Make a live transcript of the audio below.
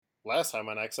Last time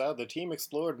on Exile, the team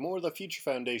explored more of the Future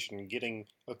Foundation, getting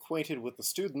acquainted with the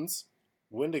students.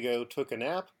 Wendigo took a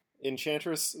nap.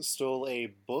 Enchantress stole a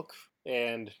book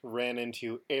and ran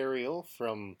into Ariel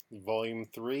from Volume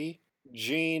 3.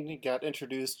 Jean got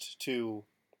introduced to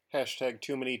hashtag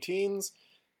Too Many Teens.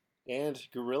 And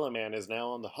Gorilla Man is now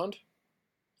on the hunt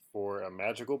for a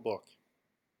magical book.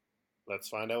 Let's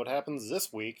find out what happens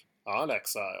this week on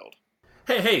Exiled.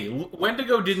 Hey,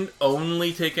 Wendigo didn't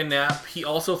only take a nap, he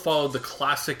also followed the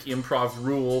classic improv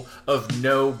rule of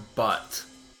no but.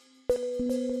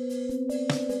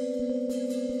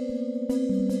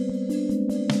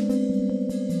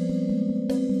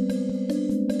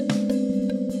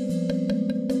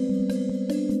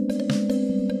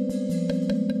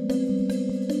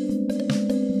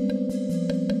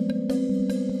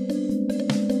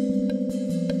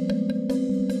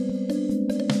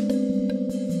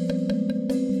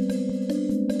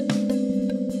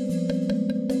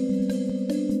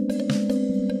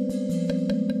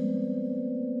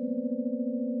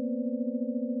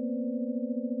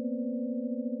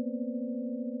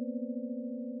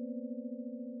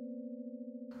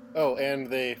 Oh, and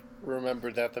they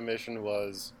remembered that the mission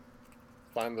was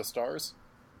find the stars?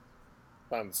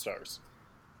 Find the stars.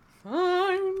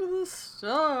 Find the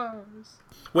stars.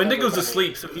 Wendigo's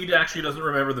asleep, so he actually doesn't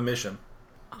remember the mission.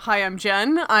 Hi, I'm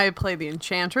Jen. I play the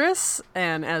Enchantress,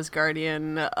 an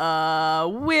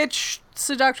Asgardian witch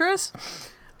seductress.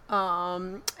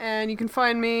 And you can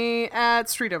find me at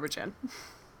Street Over Jen.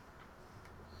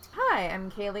 Hi, I'm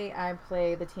Kaylee. I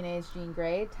play the teenage Jean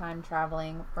Grey, time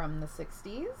traveling from the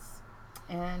 60s.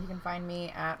 And you can find me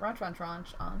at Ronch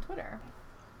on Twitter.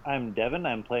 I'm Devin.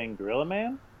 I'm playing Gorilla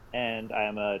Man, and I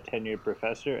am a tenured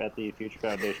professor at the Future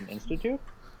Foundation Institute.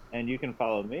 And you can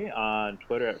follow me on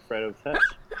Twitter at FredOfTech.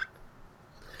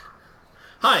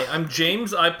 Hi, I'm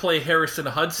James. I play Harrison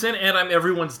Hudson, and I'm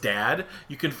everyone's dad.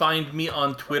 You can find me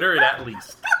on Twitter at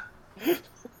least.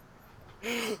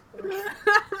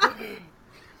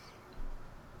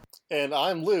 And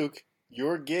I'm Luke,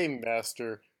 your game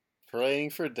master,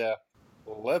 praying for death.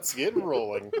 Let's get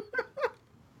rolling.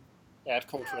 At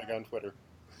Coltreg on Twitter.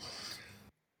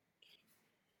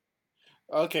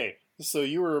 Okay, so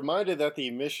you were reminded that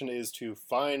the mission is to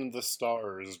find the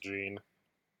stars, Jean.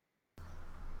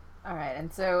 Alright,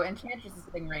 and so Enchantress is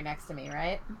sitting right next to me,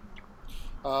 right?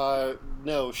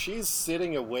 No, she's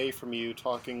sitting away from you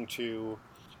talking to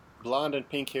blonde and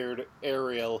pink-haired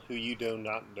Ariel, who you do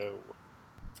not know.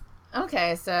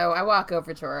 Okay, so I walk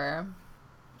over to her.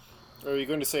 Are you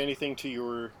going to say anything to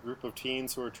your group of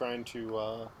teens who are trying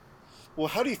to, Well,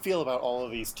 how do you feel about all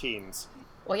of these teens?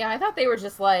 Well, yeah, I thought they were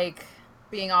just, like,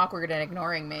 being awkward and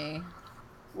ignoring me.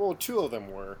 Well, two of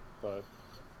them were, but...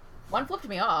 One flipped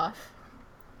me off.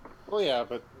 Well, yeah,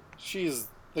 but she's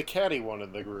the catty one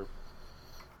in the group.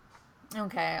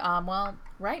 Okay, well,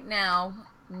 right now,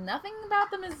 nothing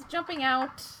about them is jumping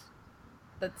out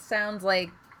that sounds like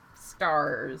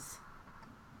stars.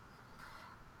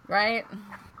 Right?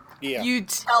 Yeah. You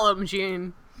tell him,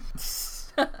 Jean.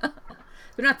 They're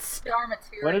not star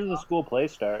material. When does the school play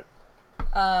start?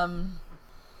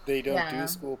 They don't Yeah. do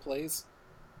school plays?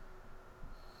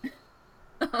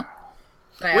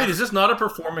 Wait, is this not a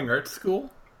performing arts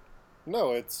school?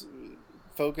 No, it's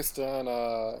focused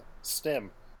on,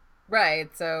 STEM.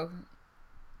 Right, so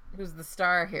who's the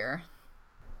star here?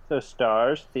 So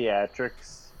stars,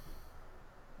 theatrics,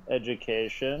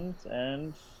 education,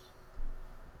 and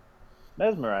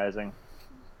mesmerizing.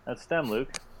 That's STEM,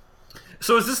 Luke.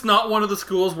 So is this not one of the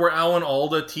schools where Alan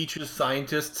Alda teaches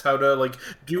scientists how to, like,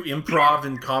 do improv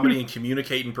and comedy and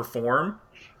communicate and perform?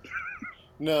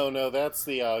 No, that's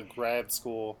the, grad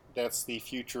school. That's the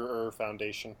Future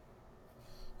Foundation.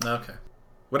 Okay.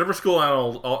 Whatever school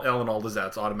Alan Alda's at,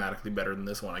 it's automatically better than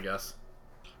this one, I guess.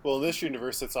 Well, in this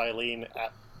universe, it's Eileen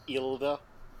at Elda.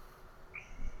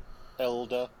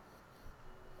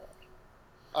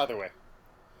 Either way.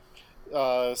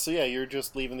 So yeah, you're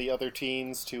just leaving the other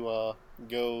teens to,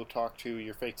 go talk to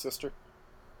your fake sister?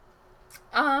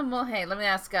 Well, hey, let me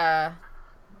ask,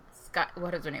 Scott,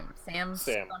 what is her name? Sam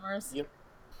Summers? Yep.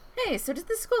 Hey, so does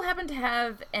this school happen to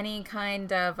have any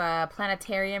kind of,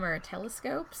 planetarium or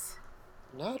telescopes?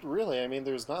 Not really. I mean,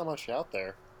 there's not much out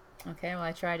there. Okay, well,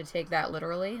 I tried to take that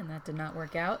literally, and that did not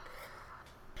work out.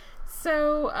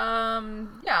 So,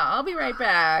 yeah, I'll be right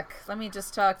back. Let me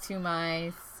just talk to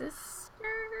my sister?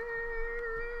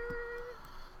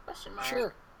 Question mark?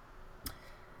 Sure.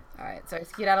 Alright, so I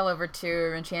skedaddle over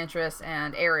to Enchantress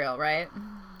and Ariel, right?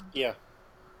 Yeah.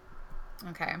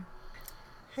 Okay.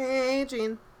 Hey,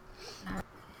 Jean.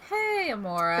 Hey,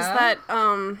 Amora. Is that,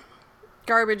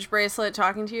 garbage bracelet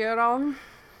talking to you at all?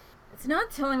 It's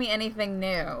not telling me anything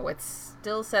new. It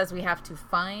still says we have to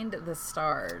find the What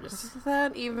stars. does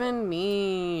that even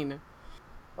mean?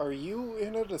 Are you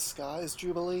in a disguise,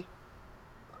 Jubilee?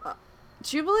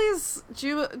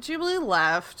 Jubilee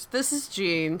left. This is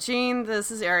Jean. Jean, this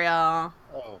is Ariel.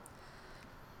 Oh.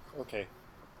 Okay.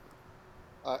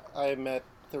 I met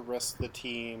the rest of the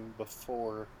team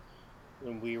before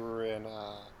when we were in,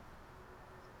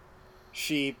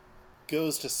 She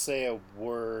goes to say a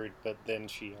word, but then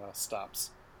she,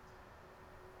 stops.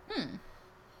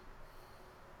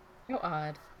 How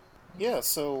odd. Yeah,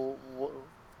 so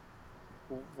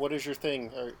what is your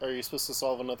thing? Are you supposed to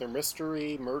solve another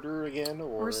mystery, murder again,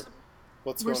 or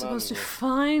what's We're going on supposed to here?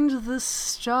 find the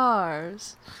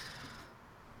stars.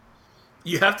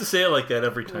 You have to say it like that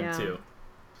every time, Yeah. too.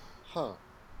 Huh.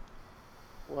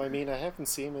 Well, I mean, I haven't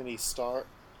seen any star...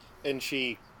 And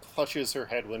she clutches her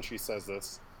head when she says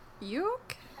this. You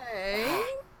okay?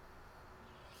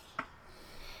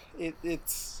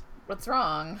 It's... What's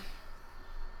wrong?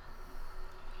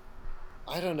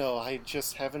 I don't know, I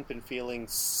just haven't been feeling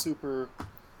super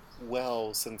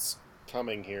well since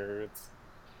coming here. It's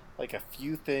like a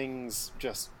few things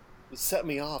just set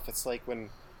me off. It's like when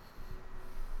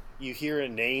you hear a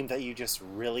name that you just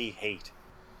really hate.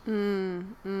 That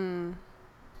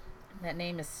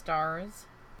name is Stars.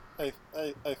 I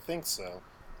think so.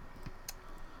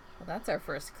 Well, that's our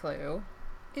first clue.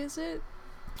 Is it?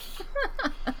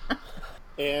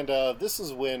 And this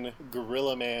is when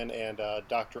Gorilla Man and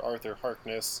Dr. Arthur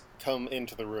Harkness come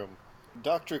into the room.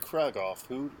 Dr. Kragoff,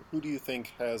 who do you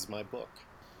think has my book?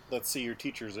 Let's see your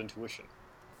teacher's intuition.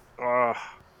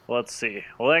 Let's see.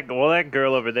 Well, that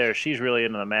girl over there, she's really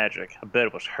into the magic. I bet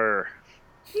it was her.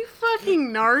 You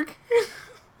fucking narc.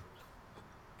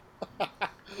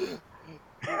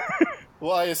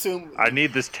 Well, I assume... I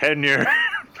need this tenure.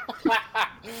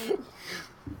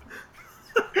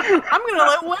 I'm gonna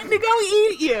let Wendigo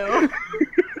eat you.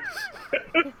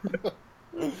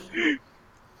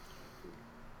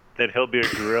 Then he'll be a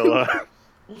gorilla.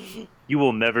 You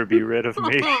will never be rid of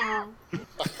me.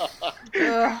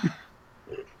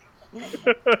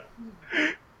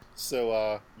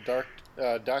 So,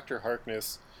 Dr.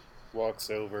 Harkness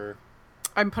walks over.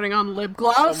 I'm putting on lip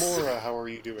gloss. Amora, how are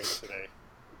you doing today?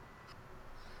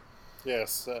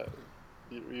 Yes,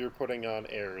 you're putting on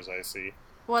airs, I see.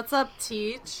 What's up,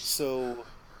 Teach? So,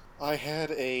 I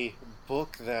had a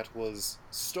book that was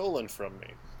stolen from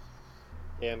me,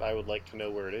 and I would like to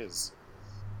know where it is.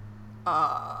 I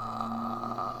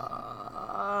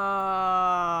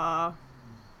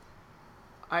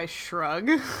shrug.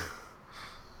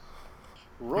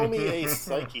 Roll me a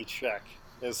psyche check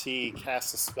as he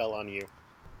casts a spell on you.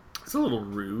 It's a little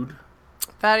rude.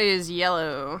 That is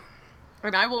yellow.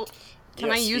 And I will... Can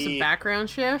I Yes, use a background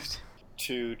shift?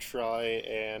 To try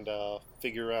and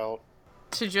figure out...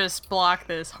 To just block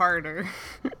this harder.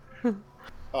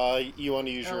 you want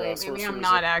to use your Maybe sorcerer's... I'm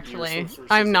not your actually...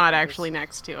 sorcerer's I'm not advantage? actually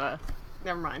next to a...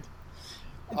 Never mind.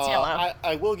 It's yellow.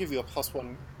 I will give you a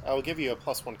 +1. I will give you a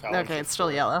 +1 column. Okay, it's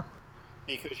still yellow.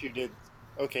 Because you did...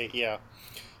 Okay, yeah.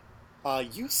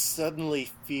 You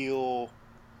suddenly feel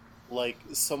like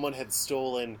someone had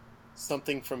stolen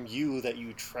something from you that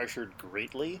you treasured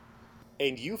greatly,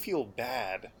 and you feel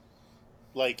bad.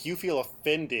 Like, you feel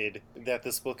offended that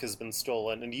this book has been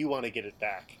stolen, and you want to get it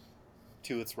back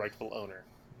to its rightful owner.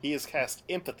 He has cast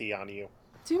empathy on you.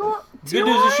 Good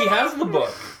news is she has the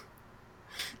book.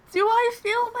 Do I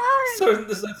feel bad? So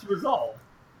that's resolved.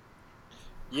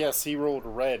 Yes, he rolled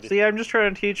red. See, I'm just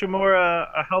trying to teach him more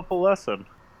a helpful lesson.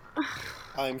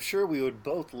 I'm sure we would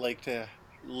both like to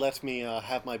let me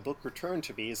have my book returned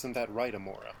to me. Isn't that right,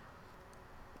 Amora?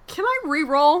 Can I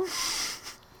re-roll?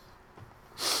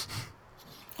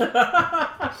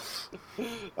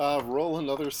 Roll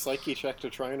another psyche check to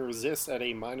try and resist at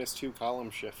a -2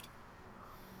 column shift.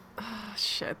 Oh,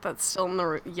 shit, that's still in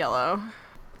the yellow.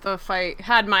 Though if I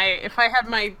had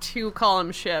my 2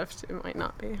 column shift, it might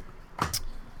not be.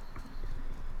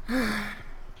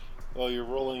 Well, you're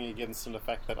rolling against an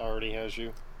effect that already has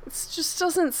you. This just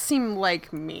doesn't seem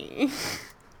like me.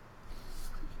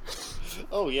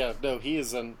 Oh yeah, no, he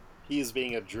is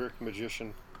being a jerk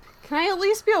magician. Can I at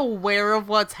least be aware of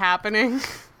what's happening?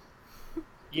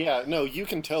 Yeah, no, you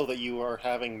can tell that you are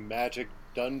having magic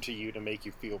done to you to make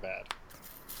you feel bad.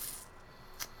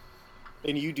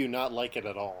 And you do not like it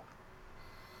at all.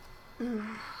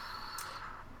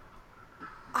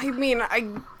 I mean,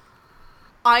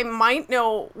 I might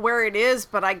know where it is,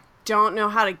 but I don't know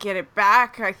how to get it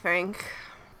back, I think.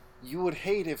 You would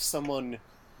hate if someone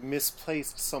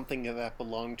misplaced something that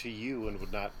belonged to you and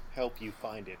would not help you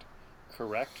find it,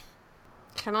 correct?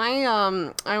 Can I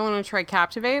want to try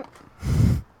Captivate?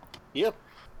 Yep.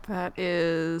 That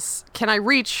is... Can I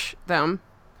reach them?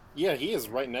 Yeah, he is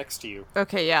right next to you.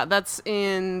 Okay, yeah, that's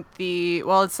in the...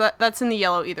 Well, that's in the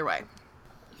yellow either way.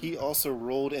 He also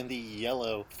rolled in the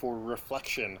yellow for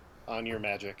reflection on your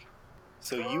magic.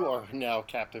 So you are now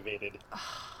captivated.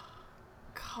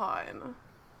 God.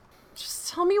 Just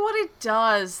tell me what it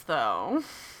does, though.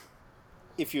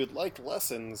 If you'd like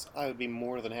lessons, I would be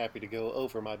more than happy to go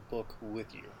over my book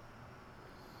with you.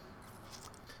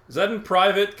 Is that in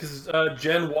private? Because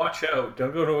Jen, watch out!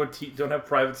 Don't go to don't have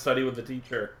private study with the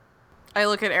teacher. I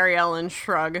look at Ariel and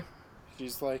shrug.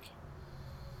 She's like,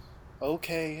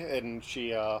 okay, and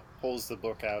she pulls the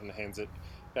book out and hands it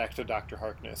back to Dr.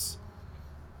 Harkness.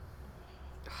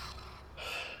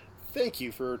 Thank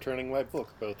you for returning my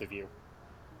book, both of you.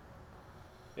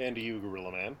 And you,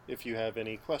 Gorilla Man, if you have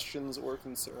any questions or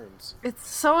concerns. It's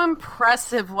so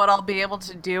impressive what I'll be able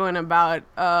to do in about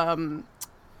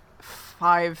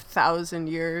 5,000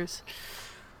 years.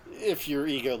 If your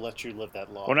ego lets you live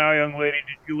that long. Well, now, young lady,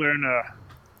 did you learn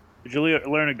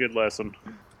a good lesson?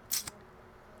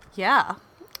 Yeah,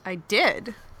 I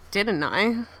did. Didn't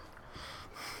I?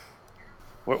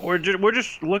 We're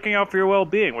just looking out for your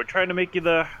well-being. We're trying to make you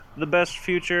the best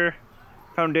future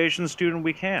Foundation student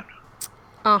we can.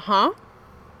 Uh-huh.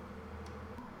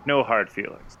 No hard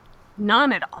feelings.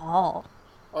 None at all.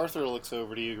 Arthur looks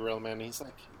over to you, Gorilla Man, and he's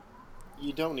like,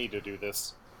 you don't need to do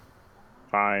this.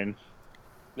 Fine.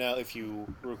 Now, if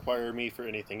you require me for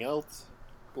anything else,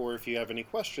 or if you have any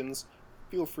questions,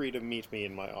 feel free to meet me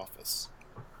in my office.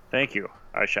 Thank you.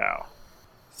 I shall.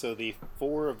 So the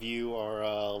four of you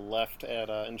are left at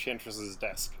Enchantress's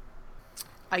desk.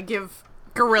 I give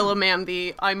Gorilla Man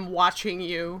the I'm watching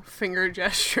you finger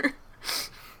gesture.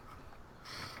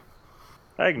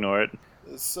 I ignore it.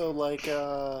 So, like,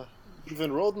 you've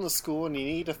enrolled in the school and you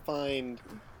need to find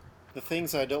the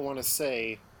things I don't want to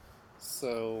say.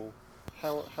 So,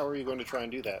 how are you going to try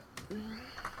and do that?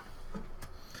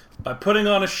 By putting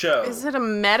on a show. Is it a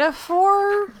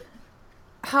metaphor?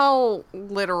 How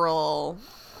literal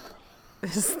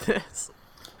is this?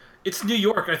 It's New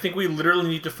York. I think we literally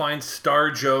need to find Star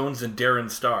Jones and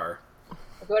Darren Star.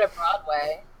 Go to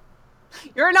Broadway.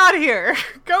 You're not here.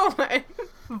 Go away.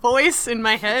 Voice in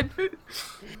my head.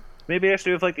 Maybe I should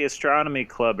do with, like, the astronomy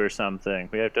club or something.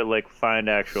 We have to, like, find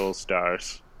actual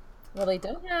stars. Well, they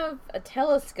don't have a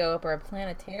telescope or a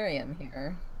planetarium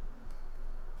here.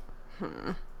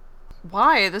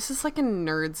 Why? This is like a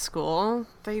nerd school.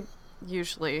 They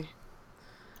usually...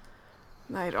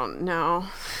 I don't know.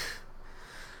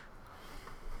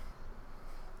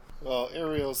 Well,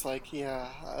 Ariel's like, yeah,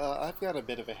 I've got a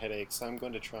bit of a headache, so I'm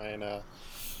going to try and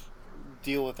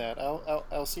deal with that.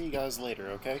 I'll see you guys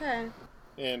later, okay? Okay.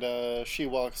 And she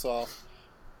walks off.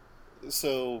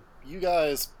 So you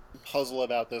guys puzzle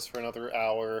about this for another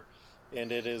hour,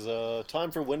 and it is time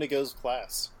for Wendigo's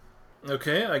class.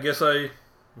 Okay, I guess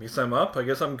I'm up. I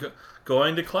guess I'm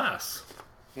going to class.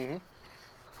 Mm-hmm.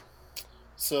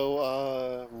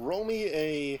 So roll me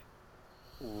a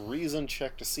reason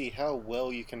check to see how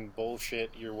well you can bullshit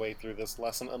your way through this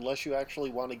lesson, unless you actually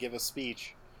want to give a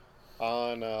speech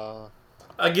on...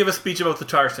 I give a speech about the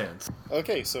tar sands.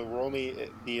 Okay, so roll me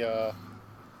the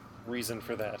reason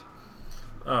for that.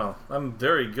 Oh, I'm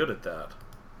very good at that.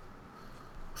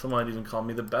 Some might even call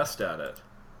me the best at it.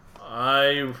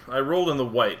 I rolled in the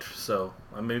white, so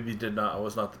I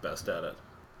was not the best at it.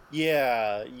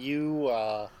 Yeah,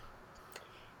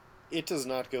 it does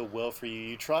not go well for you.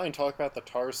 You try and talk about the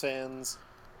tar sands,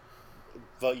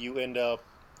 but you end up...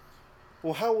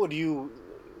 Well, how would you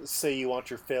say you want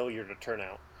your failure to turn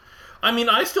out? I mean,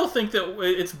 I still think that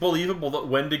it's believable that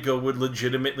Wendigo would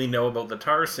legitimately know about the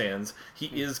tar sands. He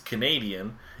is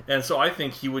Canadian, and so I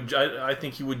think he would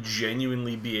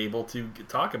genuinely be able to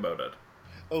talk about it.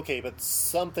 Okay, but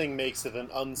something makes it an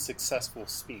unsuccessful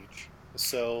speech.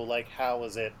 So, like, how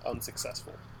is it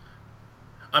unsuccessful?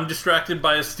 I'm distracted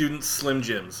by a student's Slim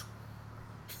Jims.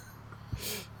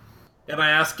 And I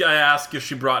ask if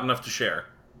she brought enough to share.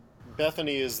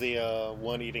 Bethany is the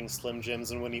one eating Slim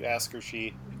Jims, and when you ask her,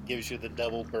 she gives you the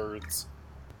double birds.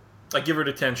 I give her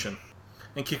detention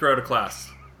and kick her out of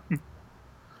class.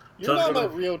 You're not my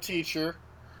real teacher.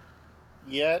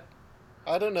 Yet.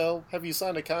 I don't know. Have you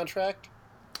signed a contract?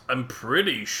 I'm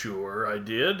pretty sure I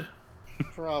did.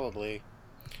 Probably.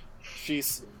 She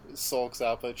sulks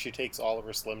out, but she takes all of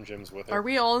her Slim Jims with her. Are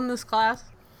we all in this class?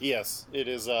 Yes, it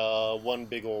is one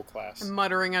big old class. I'm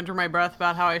muttering under my breath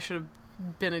about how I should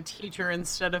have been a teacher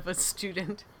instead of a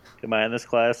student. Am I in this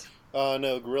class?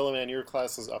 No, Gorilla Man, your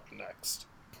class is up next.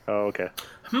 Oh, okay.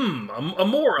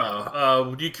 Amora,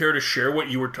 would you care to share what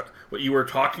you were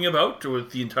talking about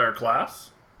with the entire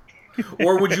class?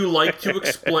 Or would you like to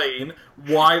explain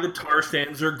why the tar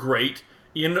sands are great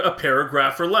in a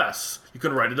paragraph or less? You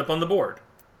can write it up on the board.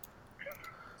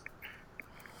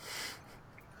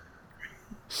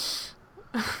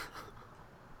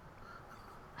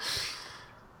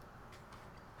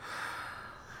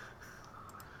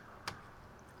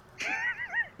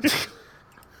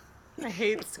 I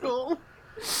hate school.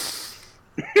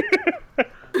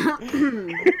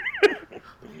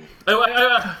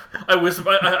 I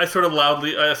whisper. I sort of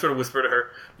loudly. I sort of whisper to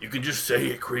her. You can just say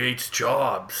it creates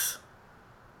jobs.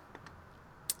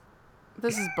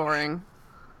 This is boring.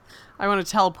 I want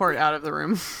to teleport out of the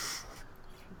room.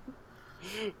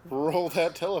 Roll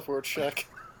that teleport check.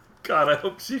 God, I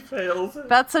hope she fails.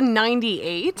 That's a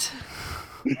 98.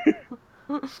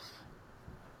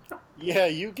 Yeah,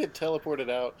 you get teleported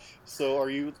out. So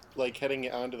are you, like,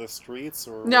 heading onto the streets?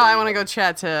 Or No, I want to go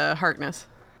chat to Harkness.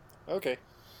 Okay.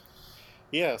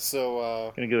 Yeah,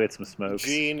 so, Gonna go get some smokes.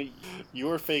 Jean,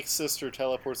 your fake sister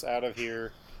teleports out of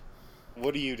here.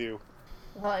 What do you do?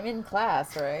 Well, I'm in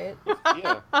class, right?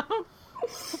 Yeah.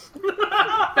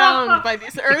 Bound by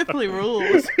these earthly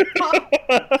rules.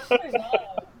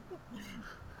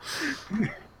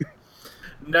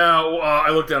 Now, I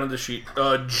look down at the sheet.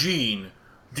 Jean,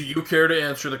 do you care to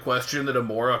answer the question that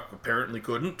Amora apparently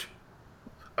couldn't?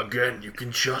 Again, you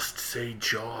can just say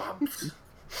jobs.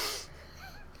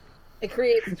 It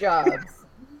creates jobs.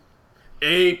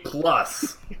 A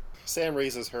plus. Sam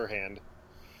raises her hand.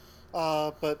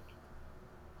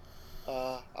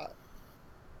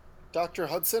 Dr.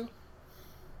 Hudson?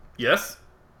 Yes?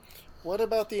 What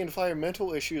about the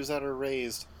environmental issues that are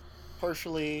raised?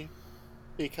 Partially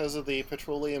because of the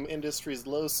petroleum industry's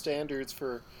low standards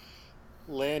for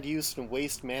land use and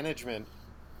waste management.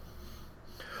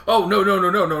 Oh,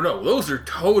 no. Those are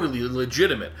totally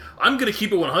legitimate. I'm gonna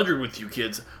keep it 100 with you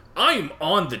kids. I'm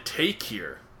on the take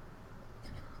here.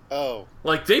 Oh.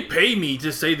 Like, they pay me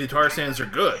to say the tar sands are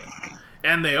good.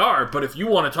 And they are, but if you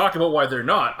want to talk about why they're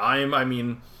not, I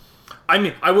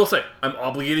will say, I'm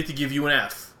obligated to give you an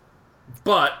F.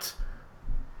 But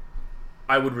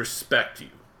I would respect you.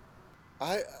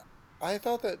 I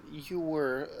thought that you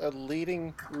were a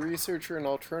leading researcher in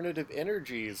alternative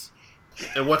energies.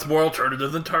 And what's more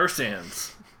alternative than tar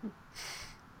sands?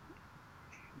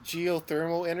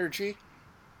 Geothermal energy?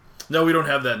 No, we don't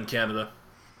have that in Canada.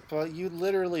 But you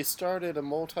literally started a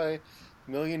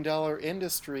multi-million-dollar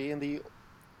industry in the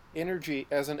energy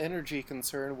as an energy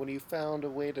concern when you found a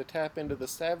way to tap into the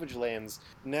Savage Lands'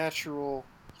 natural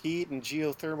heat and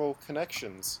geothermal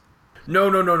connections.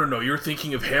 No. You're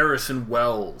thinking of Harrison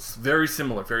Wells. Very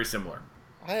similar.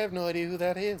 I have no idea who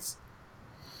that is.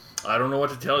 I don't know what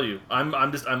to tell you. I'm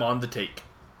on the take.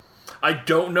 I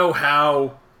don't know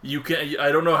how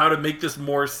to make this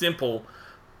more simple.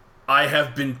 I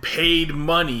have been paid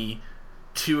money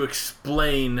to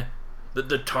explain that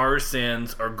the tar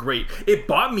sands are great. It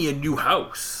bought me a new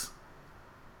house.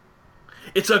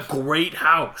 It's a great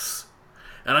house.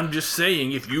 And I'm just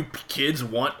saying, if you kids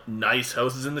want nice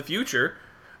houses in the future,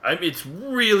 it's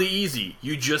really easy.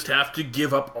 You just have to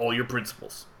give up all your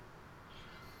principles.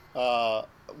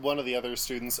 One of the other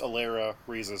students, Alara,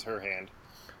 raises her hand.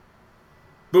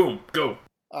 Boom, go.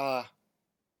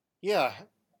 Yeah.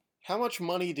 How much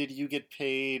money did you get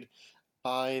paid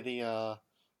by the,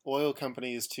 oil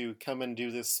companies to come and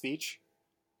do this speech?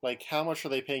 Like, how much are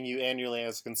they paying you annually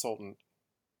as a consultant?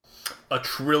 $1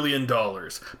 trillion.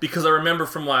 Because I remember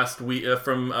from last week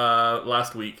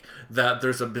that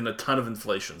there's been a ton of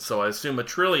inflation. So I assume $1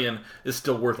 trillion is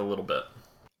still worth a little bit.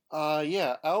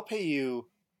 Yeah, I'll pay you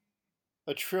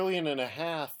 $1.5 trillion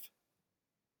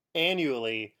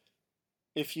annually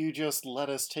if you just let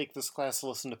us take this class to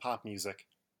listen to pop music.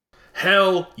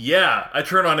 Hell yeah! I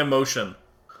turn on Emotion.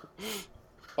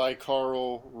 By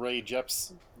Carl Ray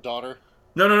Jepps' daughter.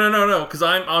 No, because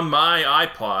I'm on my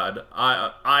iPod.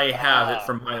 I have it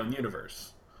from my own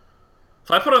universe.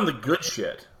 So I put on the good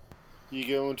shit. You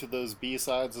go into those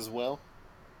B-sides as well?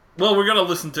 Well, we're gonna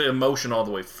listen to Emotion all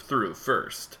the way through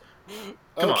first.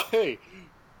 Come on. Okay.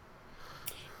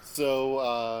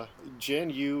 So, Jen,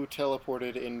 you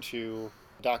teleported into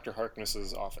Dr.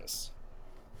 Harkness's office.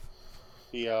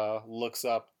 He looks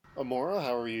up. Amora,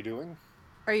 how are you doing?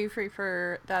 Are you free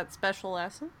for that special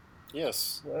lesson?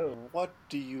 Yes. Whoa. What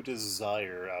do you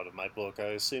desire out of my book?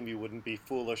 I assume you wouldn't be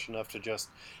foolish enough to just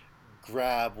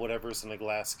grab whatever's in a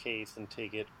glass case and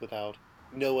take it without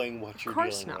knowing what you're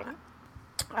dealing with.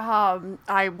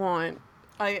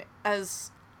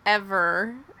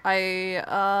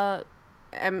 I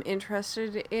am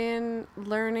interested in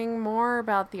learning more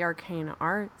about the arcane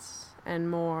arts and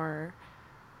more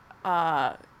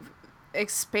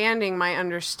expanding my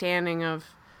understanding of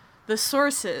the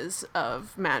sources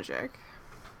of magic.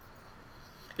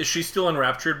 Is she still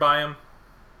enraptured by him?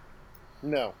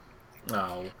 No,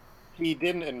 No. he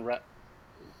didn't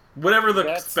Whatever the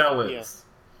That's- spell is.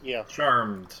 yeah,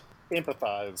 Charmed.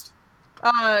 empathized.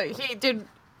 He did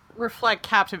reflect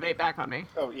captivate back on me.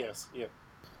 Oh, yes, yeah.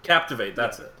 Captivate,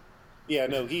 that's Yeah. it. Yeah,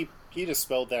 no, he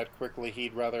dispelled that quickly.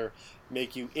 He'd rather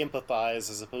make you empathize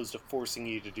as opposed to forcing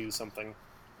you to do something.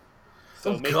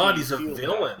 So Oh make god, you he's a feel bad.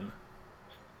 villain.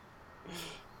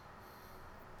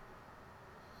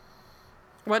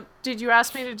 What did you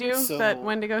ask me to do So- that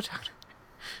Wendigo talked?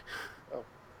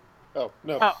 Oh,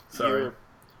 no. Oh. Sorry.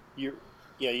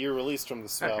 You're released from the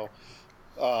spell.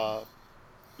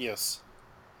 Yes.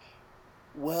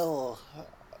 Well,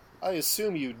 I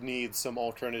assume you'd need some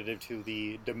alternative to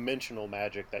the dimensional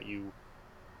magic that you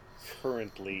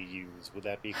currently use. Would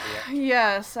that be correct?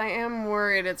 Yes, I am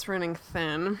worried it's running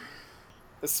thin.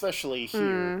 Especially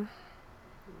here.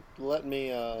 Let me,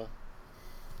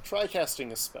 try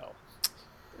casting a spell.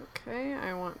 Okay,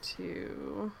 I want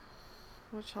to.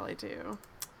 What shall I do?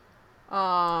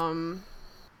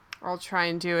 I'll try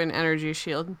and do an energy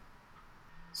shield.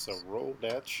 So roll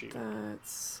that shield.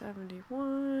 That's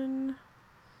 71.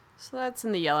 So that's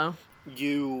in the yellow.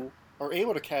 You are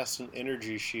able to cast an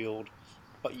energy shield,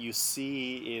 but you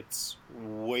see it's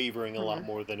wavering a lot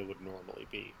more than it would normally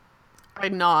be. I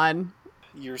nod.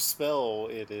 Your spell,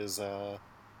 it is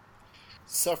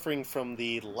suffering from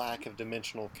the lack of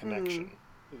dimensional connection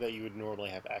that you would normally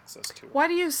have access to. Why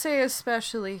do you say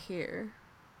especially here?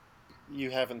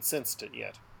 You haven't sensed it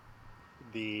yet.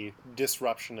 The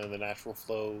disruption in the natural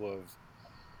flow of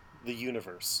the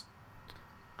universe.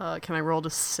 Can I roll to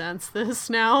sense this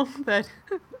now that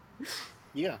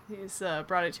Yeah. he's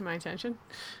brought it to my attention?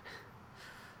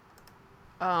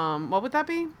 What would that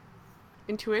be?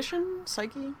 Intuition?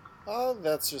 Psyche?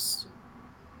 That's just...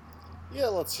 Yeah,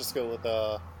 let's just go with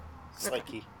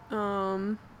psyche.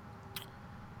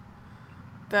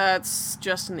 That's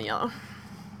just in the yellow.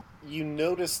 You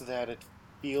notice that it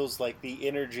feels like the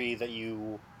energy that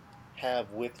you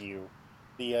have with you,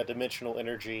 the dimensional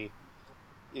energy,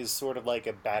 is sort of like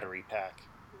a battery pack.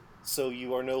 So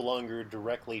you are no longer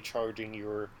directly charging,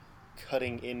 you're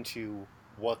cutting into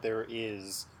what there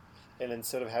is, and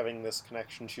instead of having this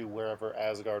connection to wherever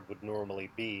Asgard would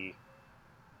normally be,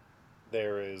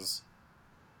 there is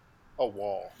a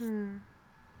wall.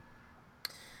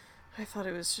 I thought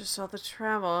it was just all the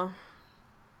travel.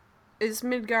 Is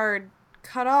Midgard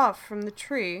cut off from the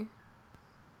tree?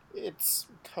 It's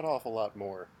cut off a lot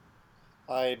more.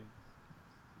 I'd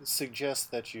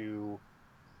suggest that you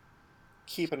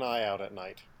keep an eye out at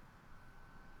night,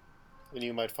 and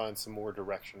you might find some more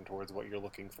direction towards what you're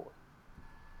looking for.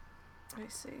 I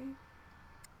see.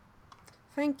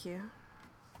 Thank you.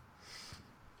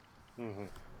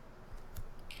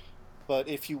 But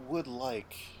if you would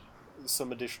like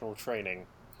some additional training,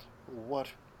 what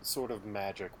sort of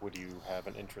magic would you have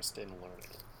an interest in learning?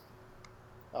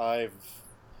 I've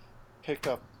picked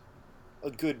up a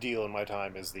good deal in my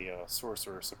time as the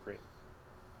Sorcerer Supreme.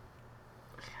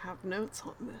 I have notes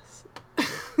on this.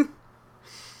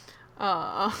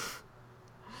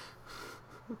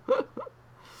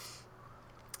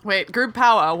 Wait, group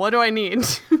powwow, what do I need?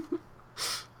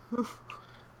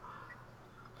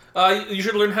 You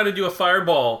should learn how to do a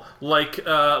fireball, like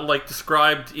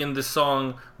described in the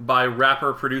song by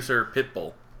rapper producer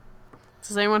Pitbull.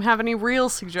 Does anyone have any real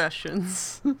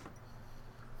suggestions?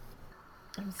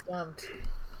 I'm stumped.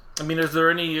 I mean, is there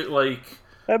any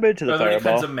I'm into the are there any kinds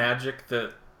fireball. of magic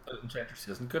that Enchantress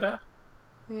isn't good at?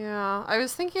 Yeah, I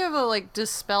was thinking of a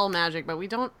dispel magic, but we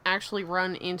don't actually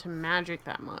run into magic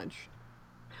that much.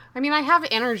 I mean, I have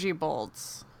energy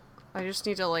bolts. I just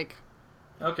need to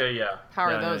Okay, yeah.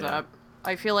 power Yeah, those yeah, yeah. up.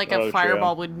 I feel like Oh, a true.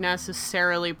 fireball would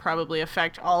necessarily probably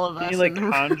affect all of us Can you in,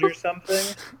 the- conjure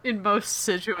something? in most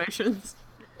situations.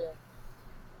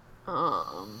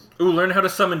 Ooh, learn how to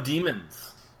summon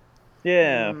demons.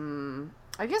 Yeah.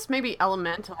 I guess maybe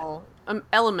elemental.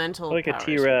 Elemental Like a powers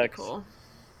would be T-Rex. Cool.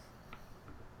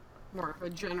 More of a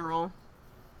general.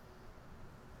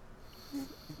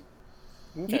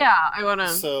 Okay. Yeah, I want to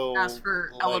So, ask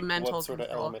for elemental what sort of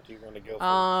control. element do you want to go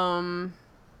for?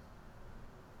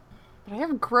 But I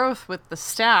have growth with the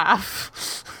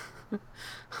staff.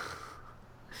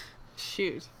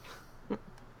 Shoot.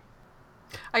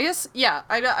 I guess, yeah,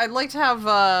 I'd like to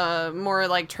have more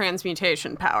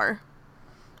transmutation power.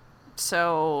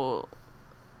 So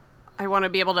I want to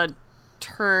be able to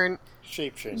turn,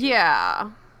 Shape-changing.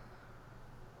 yeah,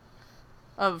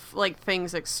 of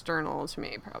things external to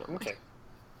me, probably. Okay.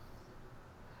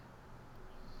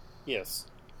 Yes.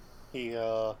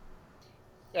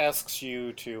 asks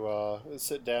you to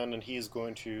sit down, and he's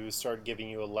going to start giving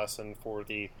you a lesson for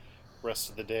the rest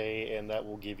of the day, and that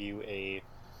will give you a,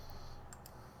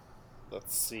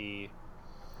 let's see,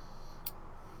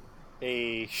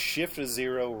 a shift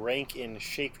 0 rank in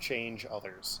shape change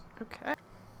others. Okay.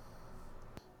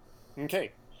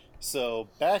 Okay, so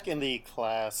back in the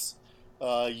class,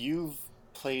 you've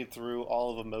played through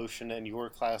all of Emotion, and your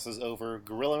class is over.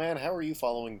 Gorilla Man, how are you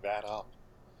following that up?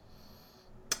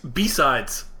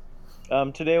 B-sides.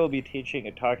 Today we'll be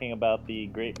talking about the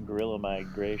Great Gorilla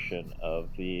Migration of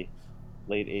the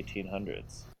late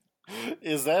 1800s.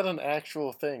 Is that an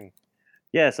actual thing?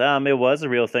 Yes, it was a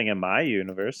real thing in my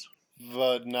universe.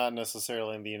 But not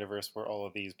necessarily in the universe where all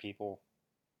of these people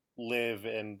live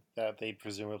and that they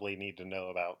presumably need to know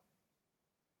about.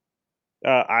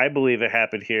 I believe it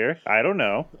happened here. I don't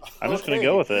know. I'm just going to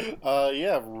go with it.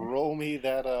 Yeah, roll me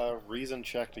that reason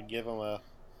check to give him a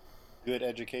good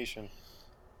education.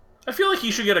 I feel like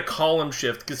he should get a column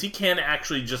shift, because he can't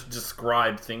actually just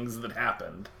describe things that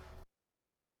happened.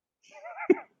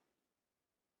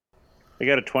 I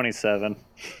got a 27.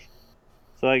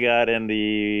 So I got in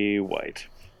the white.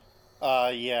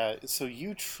 Yeah, so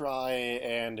you try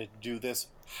and do this.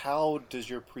 How does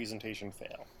your presentation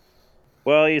fail?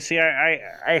 Well, you see,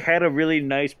 I had a really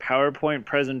nice PowerPoint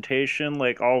presentation,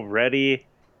 like, already,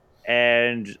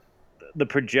 and the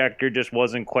projector just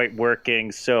wasn't quite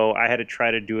working, so I had to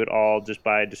try to do it all just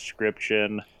by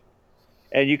description.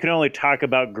 And you can only talk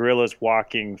about gorillas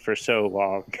walking for so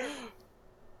long.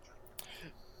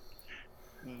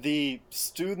 The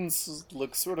students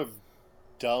look sort of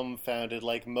dumbfounded,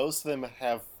 like most of them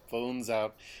have phones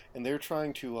out, and they're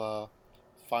trying to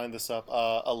find this up.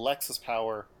 Alexis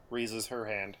Power raises her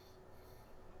hand.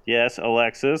 Yes,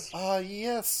 Alexis?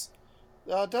 Yes.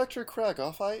 Dr.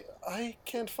 Kragoff, I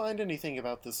can't find anything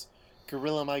about this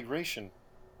gorilla migration.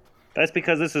 That's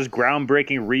because this is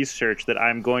groundbreaking research that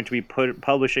I'm going to be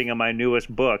publishing in my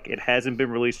newest book. It hasn't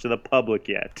been released to the public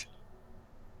yet.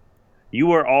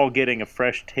 You are all getting a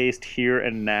fresh taste here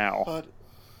and now. But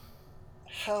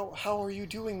how are you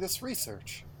doing this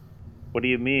research? What do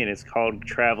you mean? It's called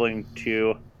traveling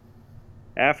to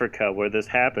Africa, where this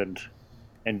happened,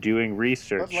 and doing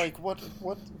research. But like,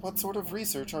 what sort of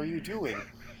research are you doing?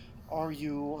 Are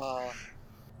you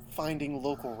finding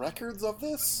local records of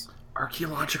this?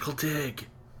 Archaeological dig.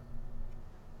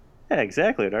 Yeah,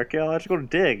 exactly, an archaeological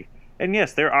dig. And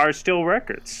yes, there are still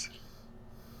records.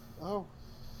 Oh,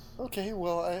 okay.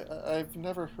 Well, I've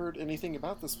never heard anything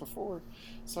about this before,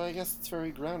 so I guess it's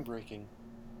very groundbreaking.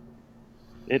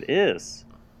 It is.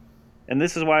 And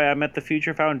this is why I'm at the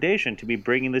Future Foundation, to be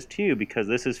bringing this to you, because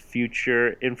this is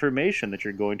future information that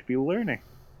you're going to be learning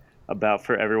about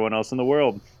for everyone else in the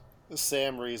world.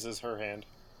 Sam raises her hand.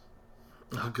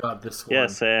 Oh god, this one.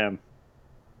 Yes, Sam.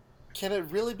 Can it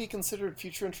really be considered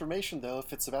future information, though,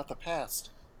 if it's about the past?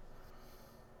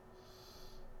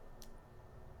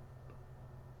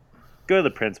 Go to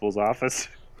the principal's office.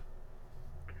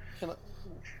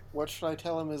 What should I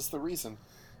tell him is the reason?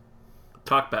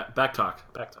 Back talk.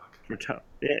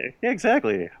 Yeah,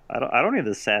 exactly. I don't need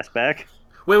this sass back.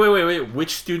 Wait.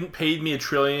 Which student paid me $1.5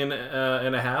 trillion?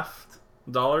 That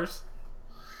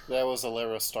was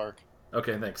Alara Stark.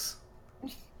 Okay, thanks.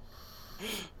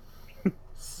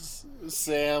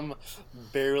 Sam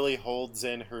barely holds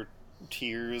in her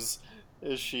tears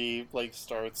as she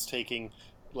starts taking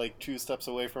 2 steps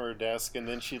away from her desk, and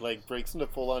then she breaks into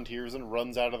full-on tears and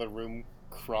runs out of the room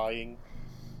crying.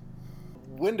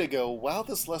 Wendigo, while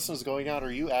this lesson is going on,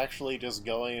 are you actually just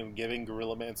going and giving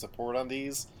Gorilla Man support on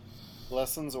these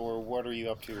lessons, or what are you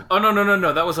up to? Oh,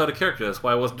 no. That was out of character. That's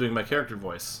why I wasn't doing my character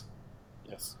voice.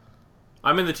 Yes.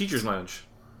 I'm in the teacher's lounge.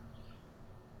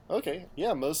 Okay,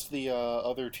 yeah, most of the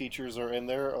other teachers are in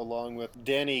there, along with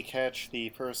Danny Ketch,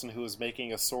 the person who was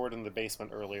making a sword in the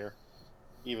basement earlier,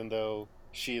 even though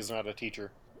she is not a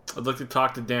teacher. I'd like to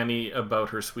talk to Danny about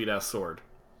her sweet-ass sword.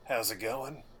 How's it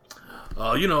going?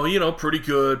 Pretty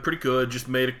good. Just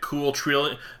made a cool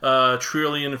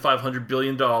 $1.5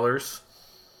 billion.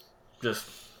 Just,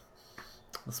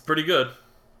 that's pretty good.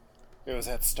 It was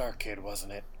that Stark kid,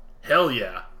 wasn't it? Hell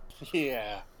yeah.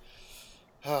 Yeah.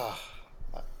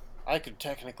 I could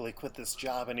technically quit this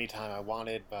job anytime I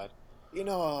wanted, but,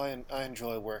 I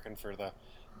enjoy working for the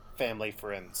family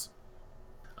friends.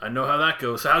 I know how that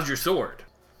goes. How's your sword?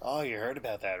 Oh, you heard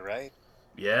about that, right?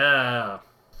 Yeah.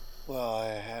 Well, I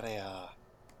had a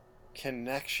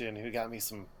connection who got me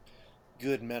some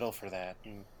good metal for that,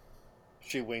 and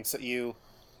she winks at you.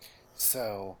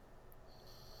 So,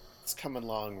 it's coming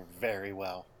along very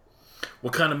well.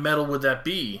 What kind of metal would that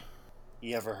be?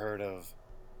 You ever heard of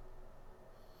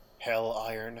Hell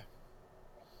Iron?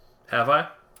 Have I?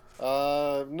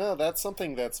 No, that's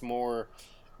something that's more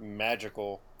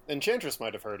magical. Enchantress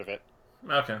might have heard of it.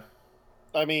 Okay.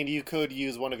 I mean, you could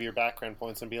use one of your background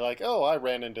points and be like, "Oh, I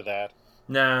ran into that."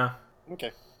 Nah.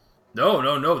 Okay.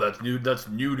 No. That's new. That's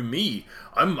new to me.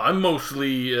 I'm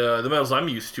mostly the metals I'm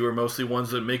used to are mostly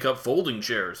ones that make up folding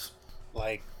chairs.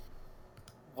 Like,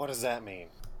 what does that mean?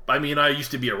 I mean, I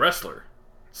used to be a wrestler,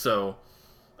 so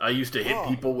I used to hit Oh.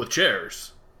 people with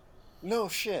chairs. No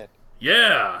shit.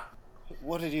 Yeah.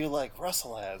 What did you like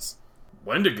wrestle as?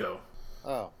 Wendigo.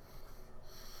 Oh.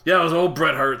 Yeah, it was an old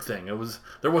Bret Hart thing.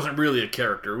 There wasn't really a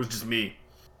character. It was just me.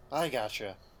 I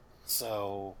gotcha.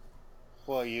 So,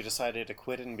 well, you decided to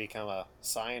quit and become a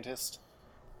scientist?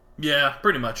 Yeah,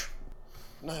 pretty much.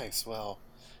 Nice. Well,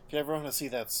 if you ever want to see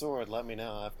that sword, let me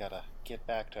know. I've got to get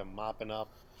back to mopping up.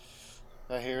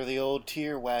 I hear the old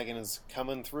tear wagon is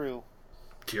coming through.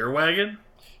 Tear wagon?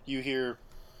 You hear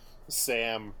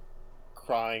Sam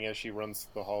crying as she runs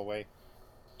through the hallway.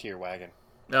 Tear wagon.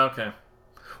 Okay.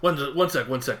 One sec.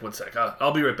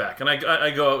 I'll be right back. And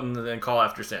I go out and call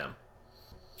after Sam.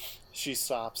 She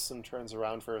stops and turns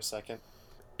around for a second.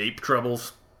 Ape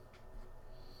troubles.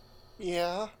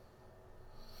 Yeah?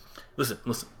 Listen.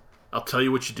 I'll tell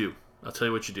you what you do.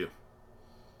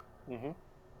 Mm-hmm.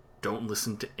 Don't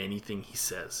listen to anything he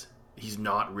says. He's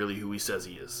not really who he says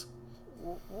he is.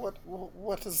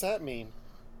 What does that mean?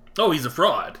 Oh, he's a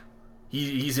fraud.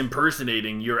 He's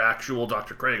impersonating your actual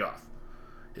Dr. Kragoff.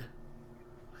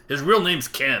 His real name's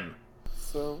Ken.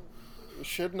 So,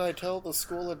 shouldn't I tell the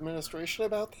school administration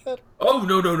about that? Oh,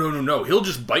 no. He'll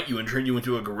just bite you and turn you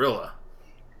into a gorilla.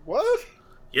 What?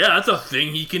 Yeah, that's a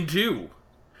thing he can do.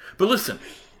 But listen,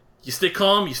 you stay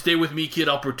calm, you stay with me, kid,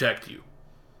 I'll protect you.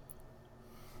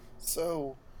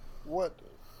 So, what?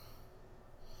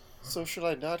 So should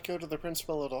I not go to the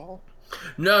principal at all?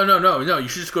 No, you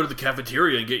should just go to the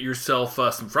cafeteria and get yourself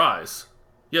some fries.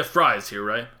 You have fries here,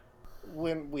 right?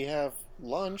 When we have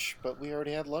lunch, but we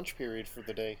already had lunch period for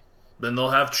the day. Then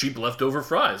they'll have cheap leftover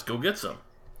fries. Go get some.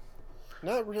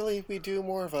 Not really. We do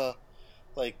more of a,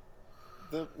 like,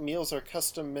 the meals are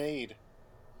custom made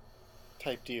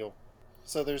type deal.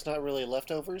 So there's not really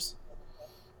leftovers?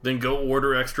 Then go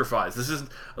order extra fries. Listen,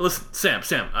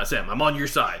 Sam, I'm on your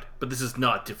side, but this is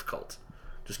not difficult.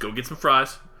 Just go get some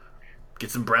fries, get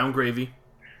some brown gravy,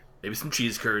 maybe some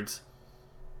cheese curds.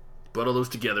 Put all those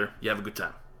together, you have a good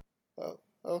time. Oh,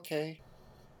 okay.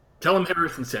 Tell him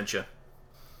Harrison sent you.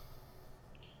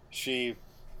 She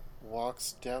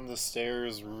walks down the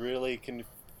stairs really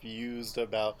confused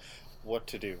about what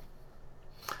to do.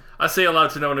 I say aloud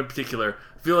to no one in particular.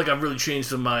 I feel like I've really changed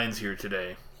some minds here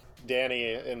today.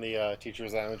 Danny in the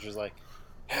teacher's lounge is like,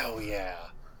 hell yeah.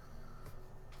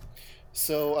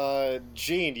 So,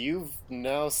 Gene, you've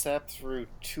now sat through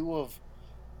two of...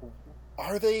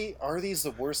 Are these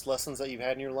the worst lessons that you've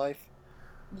had in your life?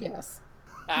 Yes.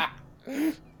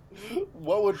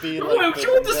 What would be like... Well,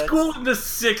 she went to school in the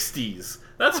 60s.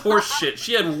 That's horse shit.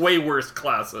 She had way worse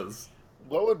classes.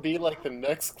 What would be like the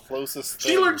next closest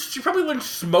thing? She probably learned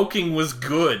smoking was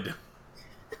good.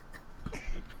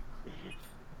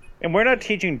 And we're not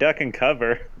teaching duck and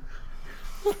cover.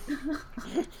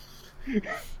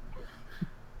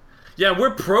 Yeah,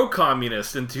 we're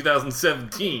pro-communist in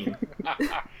 2017.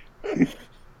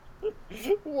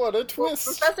 What a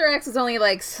twist! Professor X is only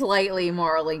like slightly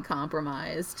morally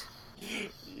compromised.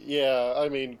 Yeah, I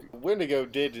mean, Wendigo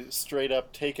did straight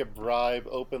up take a bribe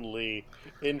openly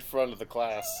in front of the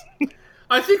class.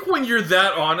 I think when you're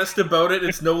that honest about it,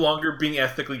 it's no longer being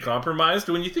ethically compromised.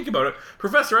 When you think about it,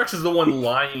 Professor X is the one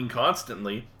lying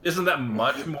constantly. Isn't that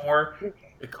much more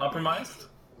compromised?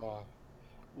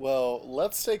 Well,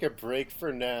 let's take a break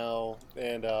for now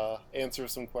and answer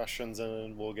some questions, and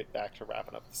then we'll get back to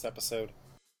wrapping up this episode.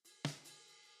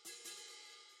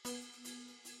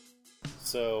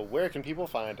 So, where can people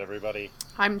find everybody?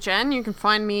 I'm Jen. You can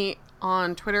find me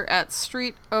on Twitter at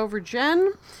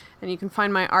StreetOverJen. And you can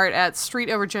find my art at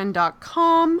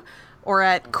streetovergen.com or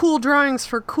at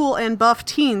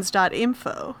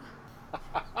cooldrawings4coolandbuffteens.info.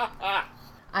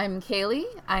 I'm Kaylee.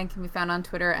 I can be found on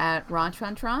Twitter at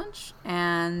RaunchRaunchRaunch,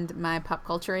 and my pop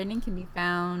culture rating can be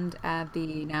found at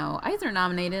the now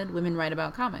Eisner-nominated Women Write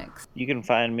About Comics. You can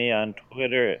find me on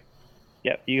Twitter.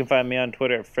 Yep, you can find me on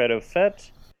Twitter at FredOFett,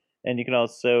 and you can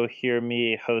also hear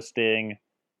me hosting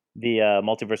the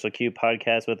Multiversal Q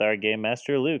podcast with our game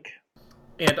master Luke.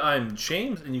 And I'm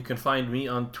James, and you can find me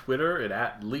on Twitter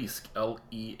at Leask,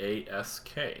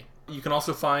 Leask. You can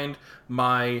also find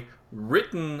my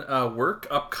written work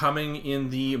upcoming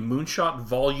in the Moonshot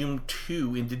Volume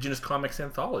 2 Indigenous Comics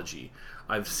Anthology.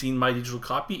 I've seen my digital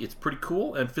copy. It's pretty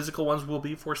cool, and physical ones will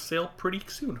be for sale pretty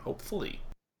soon, hopefully.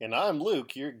 And I'm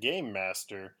Luke, your game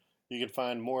master. You can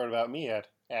find more about me at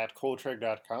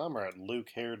coltreg.com or at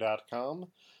lukehair.com.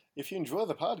 If you enjoy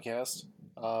the podcast,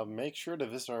 make sure to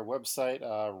visit our website,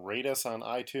 rate us on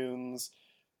iTunes,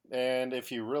 and if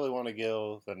you really want to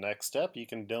go the next step, you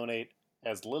can donate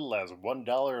as little as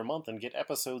 $1 a month and get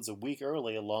episodes a week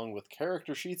early, along with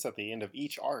character sheets at the end of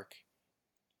each arc,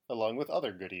 along with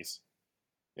other goodies.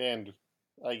 And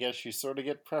I guess you sort of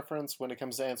get preference when it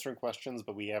comes to answering questions,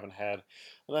 but we haven't had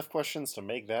enough questions to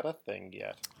make that a thing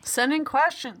yet. Send in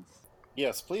questions.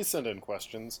 Yes, please send in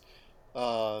questions.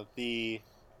 The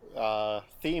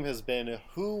theme has been,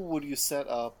 who would you set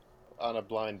up on a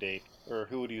blind date? Or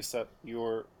who would you set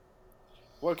your...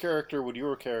 What character would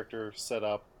your character set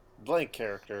up blank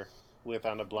character with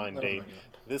on a blind date?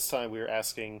 This time we are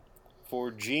asking for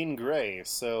Jean Grey.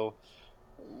 So,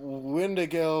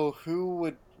 Wendigo, who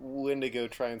would Wendigo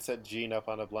try and set Jean up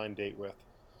on a blind date with?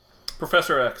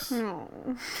 Professor X. Oh,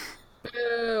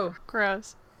 Boo.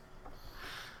 gross.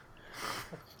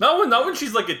 Not when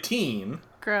she's like a teen.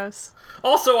 Gross.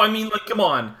 Also, I mean, like, come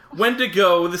on.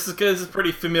 Wendigo, this is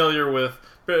pretty familiar with,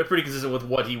 pretty consistent with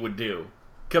what he would do.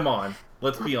 Come on,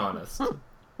 let's be honest.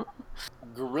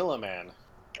 Gorilla Man.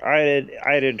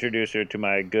 I'd introduce her to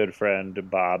my good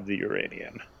friend Bob the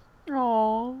Uranian.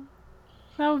 Oh,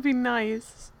 that would be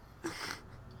nice.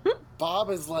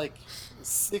 Bob is like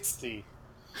 60.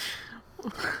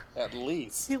 At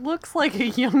least. He looks like a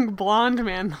young blonde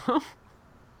man, though.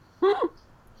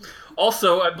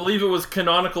 Also, I believe it was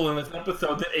canonical in this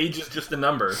episode that age is just a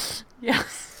number.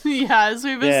 Yes, yeah, as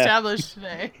we've established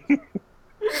today.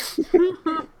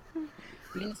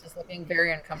 Venus is looking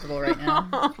very uncomfortable right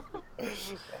now.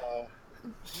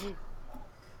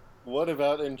 What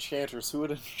about Enchantress? Who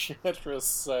would Enchantress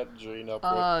set Jean up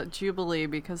with? Jubilee,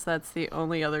 because that's the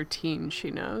only other teen she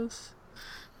knows.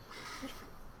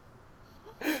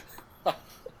 At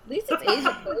least it's age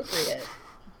appropriate.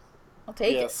 I'll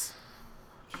take Yes.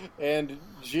 And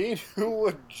Jean, who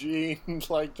would Jean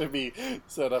like to be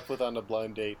set up with on a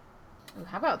blind date? it. Ooh,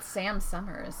 how about Sam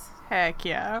Summers? Heck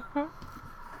yeah.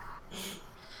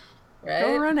 Right?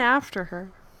 Go run after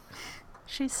her.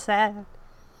 She's sad.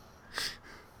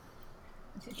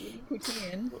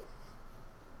 Poutine.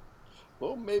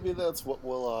 Well, maybe that's what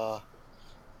will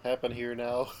happen here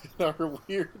now in our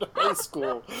weird high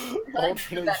school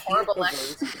alternate that horrible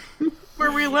universe.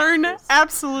 Where we learn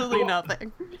absolutely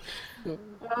nothing.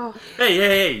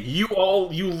 Hey, you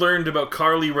learned about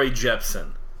Carly Rae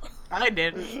Jepsen. I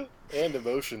didn't. And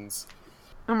emotions.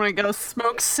 I'm gonna go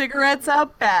smoke cigarettes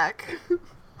out back.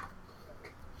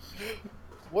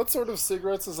 What sort of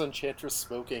cigarettes is Enchantress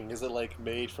smoking? Is it like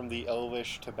made from the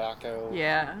elvish tobacco?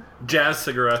 Yeah. Jazz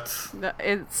cigarettes.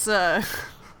 It's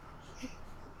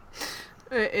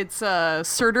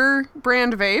Surtur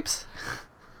brand vapes.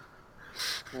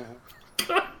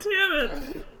 God damn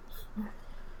it!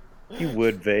 You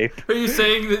would vape. Are you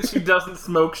saying that she doesn't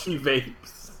smoke, she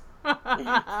vapes?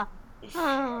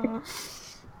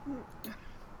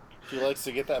 She likes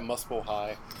to get that muscle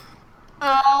high.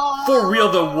 Oh. For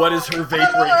real though, what is her vape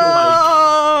rate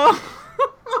like?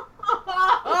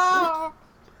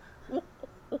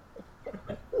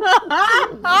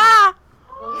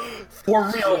 For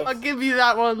real. I'll give you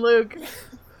that one, Luke.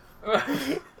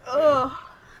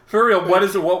 For real, what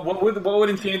would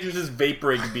Enchantress's vape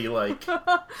rate be like?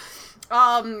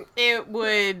 It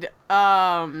would,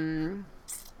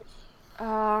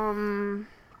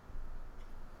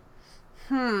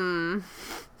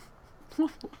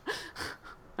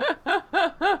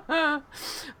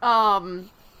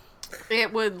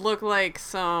 it would look like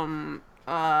some,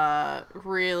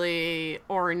 really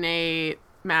ornate,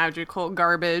 magical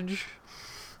garbage.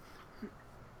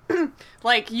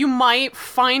 Like, you might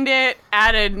find it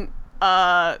at an,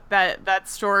 that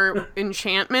store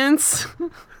Enchantments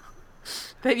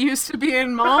that used to be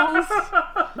in malls.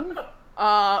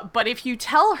 But if you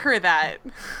tell her that,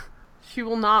 she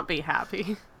will not be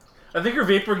happy. I think her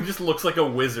vape rate just looks like a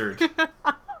wizard.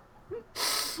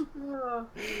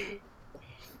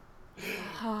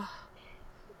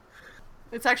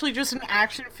 It's actually just an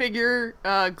action figure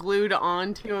glued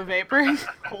onto a vapor,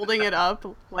 holding it up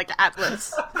like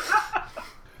Atlas.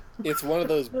 It's one of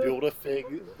those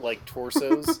Build-A-Fig, like,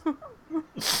 torsos.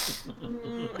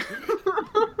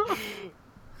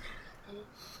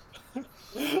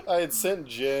 I had sent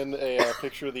Jen a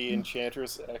picture of the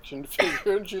Enchantress action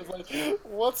figure, and she was like,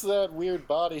 "What's that weird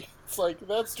body?" It's like,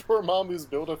 that's Dormammu's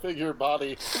Build-A-Figure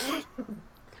body.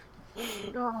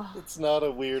 It's not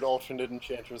a weird alternate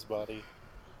Enchantress body.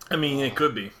 I mean, it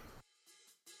could be.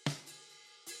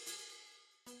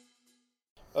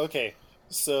 Okay,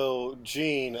 so,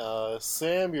 Jean,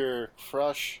 Sam, your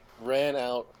crush, ran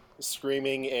out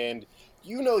screaming, and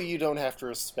You know you don't have to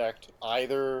respect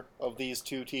either of these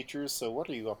two teachers, so what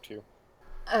are you up to?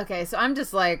 Okay, so I'm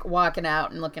just like walking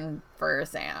out and looking for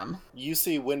Sam. You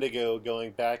see Wendigo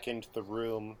going back into the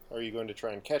room. Are you going to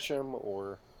try and catch him,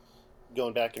 or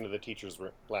going back into the teacher's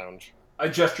lounge? I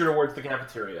gesture towards the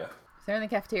cafeteria. So they're in the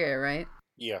cafeteria, right?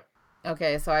 Yeah.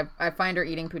 Okay, so I find her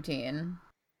eating poutine.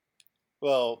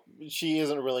 Well, she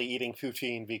isn't really eating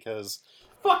poutine because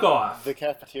Fuck off! the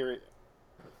cafeteria...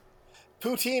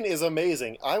 Poutine is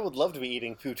amazing. I would love to be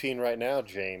eating poutine right now,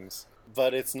 James.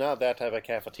 But it's not that type of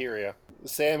cafeteria.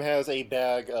 Sam has a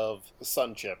bag of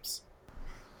Sun Chips.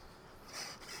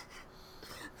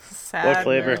 Sad What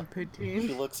flavor? man, poutine.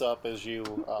 She looks up as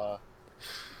you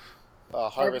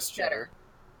harvest cheddar.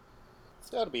 It's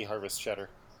got to be harvest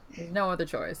cheddar. There's no other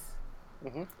choice.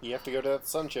 You have to go to that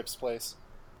Sun Chips place.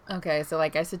 Okay, so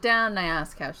like I sit down and I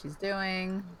ask how she's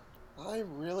doing. I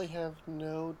really have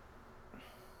no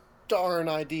darn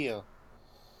idea.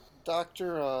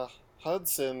 Dr.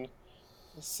 Hudson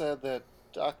said that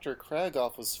Dr.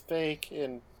 Kragoff was fake,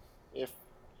 and if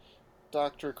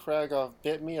Dr. Kragoff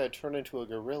bit me, I'd turn into a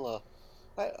gorilla.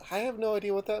 I have no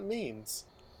idea what that means.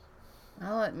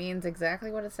 Well, it means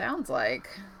exactly what it sounds like.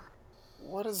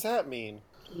 What does that mean?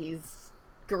 He's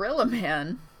Gorilla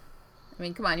Man. I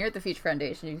mean, come on, you're at the Future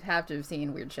Foundation. You have to have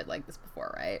seen weird shit like this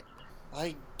before, right?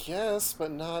 I guess,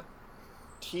 but not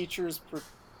teachers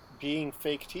being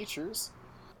fake teachers.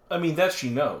 I mean, that she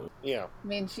knows. Yeah. I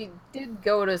mean, she did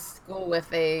go to school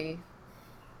with a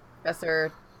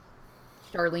Professor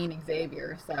Charlene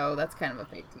Xavier, so that's kind of a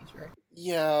fake teacher.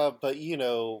 Yeah, but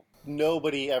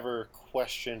nobody ever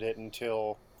questioned it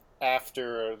until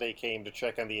after they came to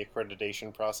check on the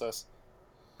accreditation process.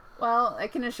 Well, I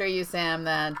can assure you, Sam,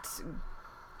 that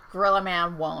Gorilla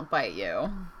Man won't bite you.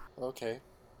 Okay.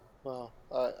 Well,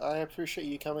 I appreciate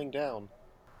you coming down.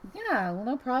 Yeah, well,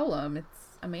 no problem.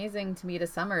 It's amazing to meet a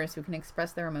Summers who can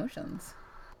express their emotions.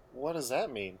 What does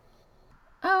that mean?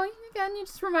 Oh, again, you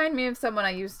just remind me of someone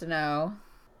I used to know.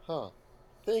 Huh.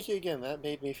 Thank you again. That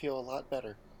made me feel a lot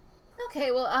better.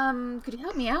 Okay, well, could you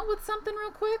help me out with something real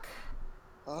quick?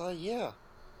 Yeah.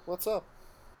 What's up?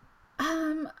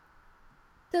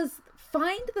 Does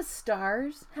Find the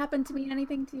Stars happen to mean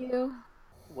anything to you?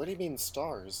 What do you mean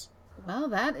stars? Well,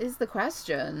 that is the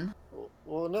question.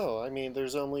 Well, no. I mean,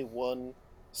 there's only one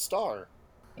star.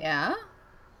 Yeah?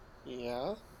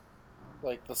 Yeah?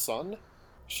 Like the sun?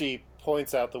 She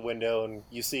points out the window and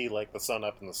you see, like, the sun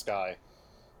up in the sky.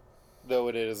 Though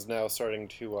it is now starting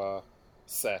to,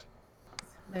 set.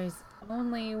 There's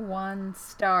only one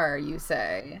star, you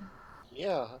say?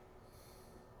 Yeah.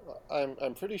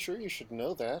 I'm pretty sure you should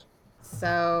know that.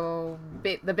 So,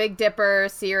 the Big Dipper,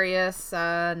 Sirius,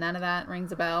 none of that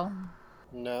rings a bell?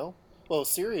 No? Well,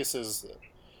 Sirius is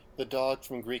the dog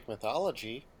from Greek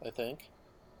mythology, I think.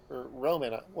 Or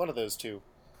Roman, one of those two.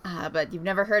 But you've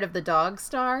never heard of the Dog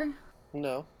Star?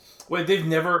 No. Wait, they've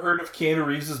never heard of Keanu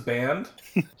Reeves' band?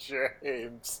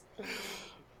 James.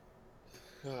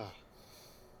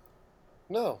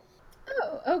 No.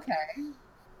 Oh, okay.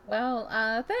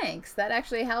 Well, thanks. That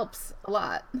actually helps a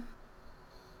lot.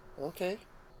 Okay.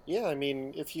 Yeah, I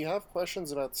mean, if you have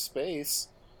questions about space,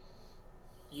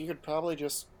 you could probably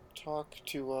just talk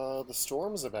to the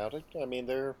Storms about it. I mean,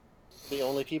 they're the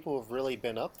only people who've really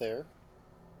been up there.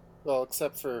 Well,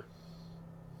 except for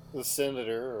the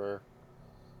Senator, or...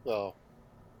 Well...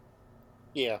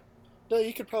 Yeah. No,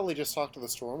 you could probably just talk to the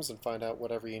Storms and find out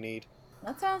whatever you need.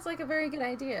 That sounds like a very good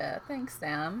idea. Thanks,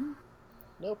 Sam.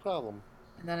 No problem.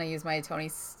 And then I use my Tony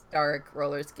Stark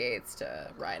roller skates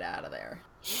to ride out of there.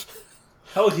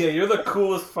 Hell yeah, you're the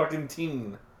coolest fucking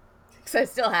teen. Because I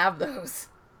still have those.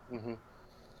 Mm-hmm.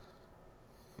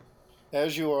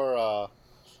 As you are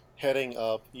heading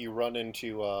up, you run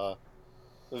into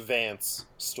Vance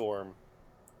Storm,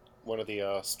 one of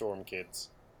the Storm kids.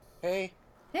 Hey.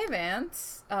 Hey,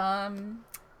 Vance.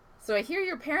 So I hear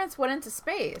your parents went into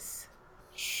space.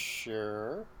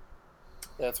 Sure.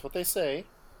 That's what they say.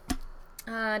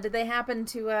 Did they happen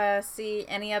to see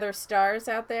any other stars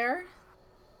out there?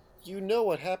 You know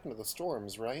what happened to the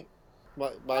Storms, right?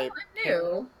 My I'm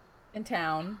new in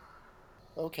town.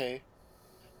 Okay.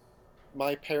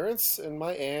 My parents and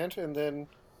my aunt and then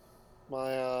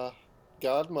my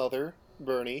godmother,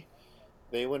 Bernie,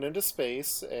 they went into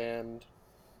space and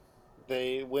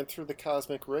they went through the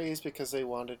cosmic rays because they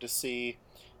wanted to see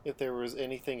if there was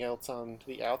anything else on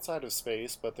the outside of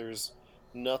space, but there's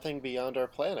nothing beyond our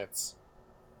planets.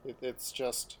 It's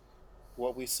just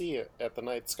what we see at the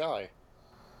night sky.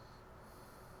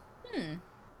 Well,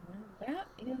 that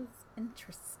is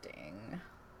interesting.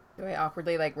 Do I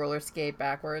awkwardly, roller skate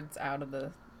backwards out of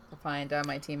to find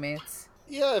my teammates?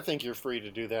 Yeah, I think you're free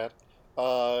to do that.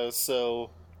 So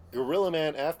Gorilla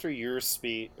Man, after your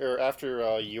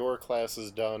after your class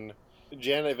is done,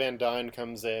 Janet Van Dyne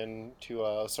comes in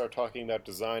to start talking about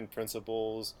design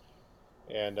principles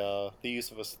and the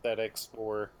use of aesthetics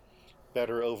for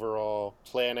better overall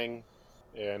planning,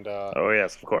 and Oh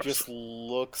yes, of course. just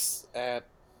looks at.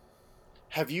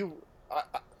 Have you?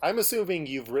 I'm assuming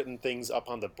you've written things up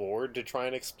on the board to try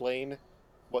and explain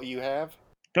what you have.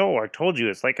 No, I told you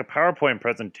it's like a PowerPoint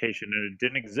presentation and it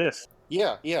didn't exist.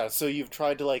 Yeah, yeah. So you've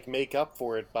tried to like make up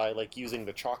for it by like using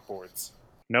the chalkboards.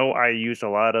 No, I used a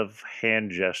lot of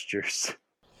hand gestures.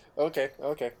 Okay,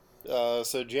 okay.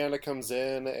 So Janet comes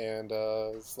in and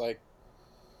it's like,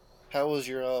 "How was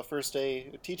your first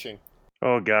day teaching?"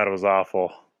 Oh god, it was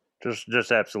awful.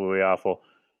 Just absolutely awful.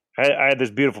 I had this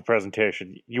beautiful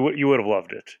presentation. You would have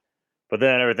loved it, but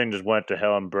then everything just went to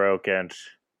hell and broke, and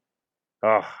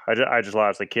I just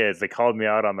lost the kids. They called me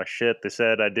out on my shit. They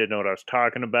said I didn't know what I was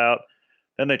talking about.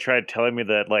 Then they tried telling me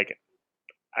that like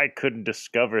I couldn't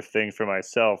discover things for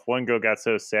myself. One girl got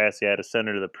so sassy I had to send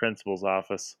her to the principal's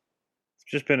office.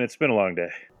 It's been a long day.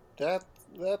 That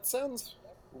that sounds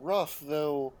rough,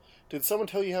 though. Did someone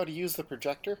tell you how to use the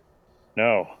projector?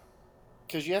 No.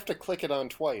 Because you have to click it on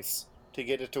twice to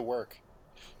get it to work.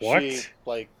 What? She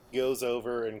like goes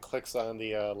over and clicks on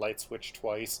the light switch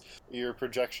twice. Your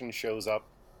projection shows up.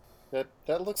 That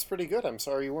looks pretty good. I'm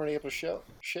sorry you weren't able to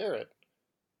share it.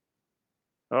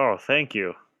 Oh, thank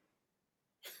you.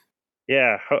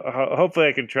 Yeah, hopefully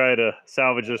I can try to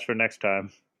salvage this for next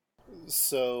time.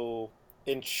 So,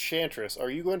 Enchantress, are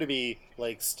you going to be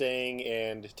like staying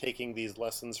and taking these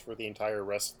lessons for the entire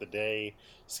rest of the day,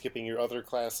 skipping your other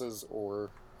classes, or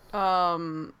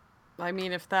I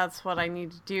mean, if that's what I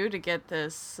need to do to get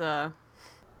this,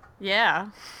 yeah.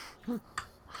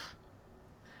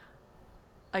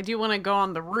 I do want to go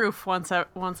on the roof once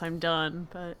I'm done,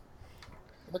 but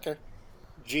okay?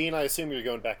 Jean, I assume you're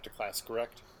going back to class,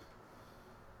 correct?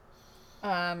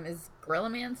 Is Gorilla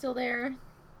Man still there?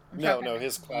 No,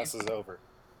 his class is over.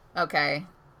 Okay.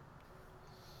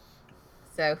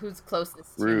 So who's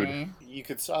closest Rude. to me? You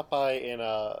could stop by in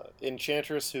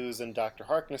Enchantress, who's in Dr.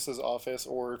 Harkness's office,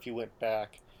 or if you went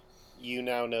back, you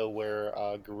now know where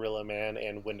Gorilla Man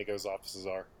and Wendigo's offices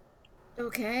are.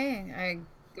 Okay, I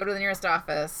go to the nearest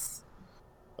office.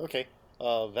 Okay,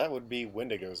 that would be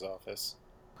Wendigo's office.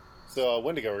 So,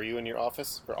 Wendigo, are you in your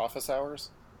office for office hours?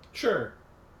 Sure.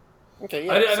 Okay,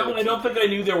 yeah. I so don't think I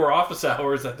knew there were office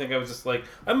hours. I think I was just like,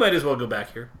 I might as well go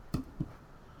back here.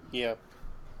 Yeah.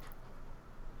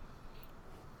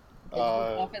 Does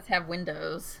the office have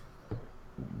windows?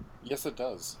 Yes, it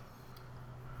does.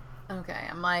 Okay,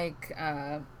 I'm like,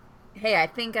 hey, I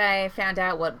think I found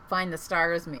out what find the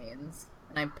stars means.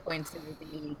 And I point to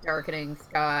the darkening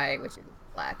sky, which is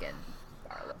black and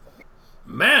starless.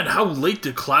 Man, how late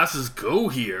do classes go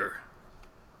here?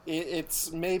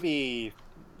 It's maybe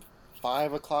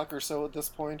 5 o'clock or so at this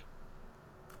point.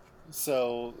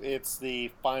 So it's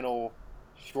the final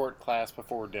short class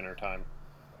before dinner time.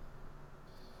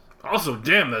 Also,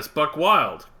 damn, that's buck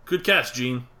wild. Good catch,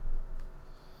 Gene.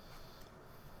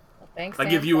 Well, thanks. I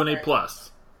give you an A+.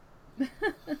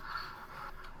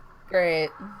 Great.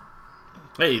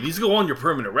 Hey, these go on your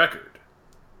permanent record.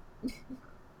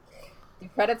 Do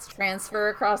credits transfer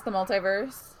across the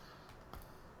multiverse?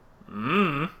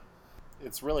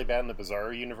 It's really bad in the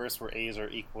Bizarro universe where A's are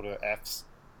equal to F's.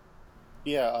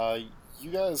 Yeah, you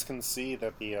guys can see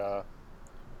that the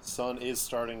sun is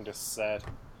starting to set.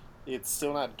 It's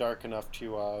still not dark enough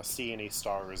to see any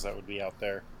stars that would be out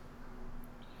there.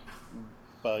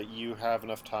 But you have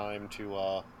enough time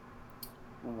to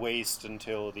waste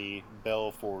until the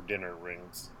bell for dinner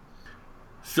rings.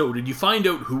 So, did you find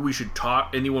out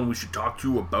anyone we should talk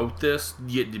to about this?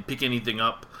 Did you pick anything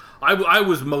up? I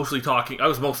was mostly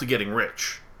getting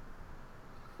rich.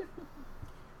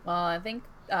 Well, I think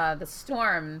the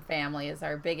Storm family is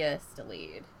our biggest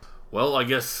lead. Well, I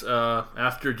guess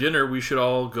after dinner we should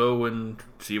all go and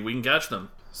see if we can catch them.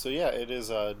 So yeah, it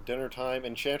is dinner time.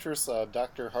 Enchantress,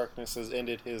 Dr. Harkness has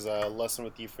ended his lesson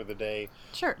with you for the day.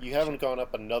 sure. You haven't gone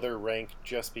up another rank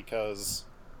just because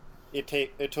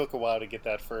it took a while to get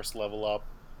that first level up.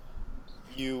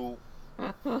 You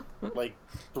like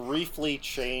briefly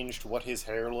changed what his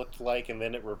hair looked like, and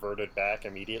then it reverted back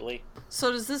immediately.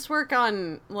 So does this work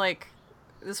on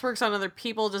this works on other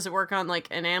people? Does it work on like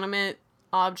inanimate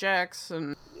objects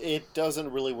and It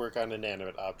doesn't really work on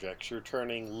inanimate objects. You're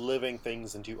turning living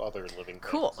things into other living things.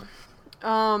 cool?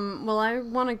 Well, I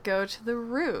want to go to the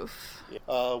roof.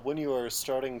 When you are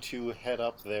starting to head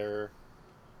up there,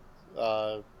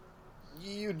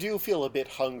 you do feel a bit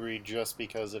hungry just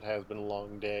because it has been a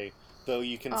long day. Though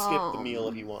you can skip the meal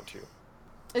if you want to.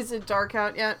 Is it dark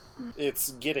out yet?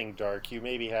 It's getting dark. You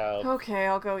maybe have Okay,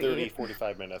 I'll go 30, eat.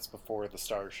 45 minutes before the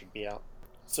stars should be out.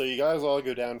 So you guys all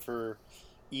go down for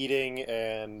eating,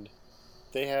 and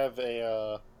they have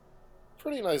a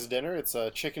pretty nice dinner. It's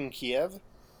a chicken Kiev.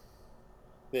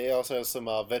 They also have some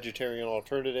vegetarian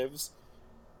alternatives,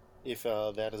 if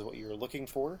that is what you're looking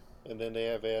for. And then they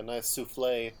have a nice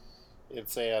souffle.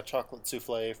 It's a chocolate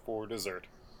souffle for dessert.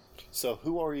 So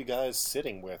who are you guys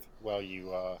sitting with while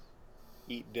you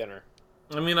eat dinner?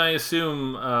 I mean, I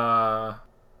assume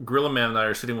Gorilla Man and I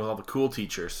are sitting with all the cool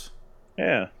teachers.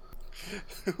 Yeah.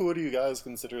 Who do you guys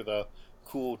consider the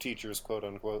cool teachers, quote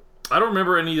unquote? I don't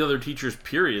remember any other teachers,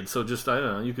 period, so just, I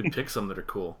don't know, you could pick some that are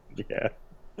cool. Yeah.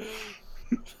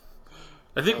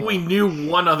 I think we knew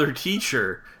one other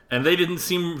teacher, and they didn't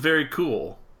seem very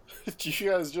cool. Do you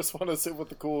guys just want to sit with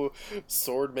the cool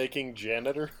sword-making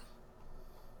janitor?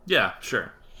 Yeah,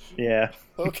 sure. Yeah.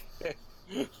 Okay.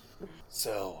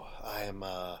 So, I am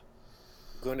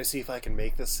going to see if I can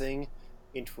make this thing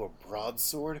into a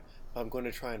broadsword. I'm going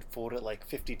to try and fold it like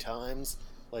 50 times,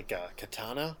 like a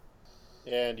katana.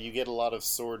 And you get a lot of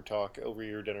sword talk over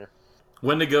your dinner.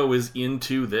 Wendigo is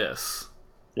into this.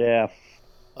 Yeah.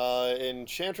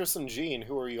 Enchantress and Jean,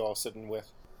 who are you all sitting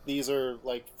with? These are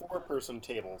like 4-person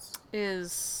tables.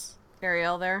 Is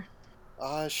Ariel there?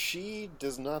 She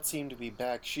does not seem to be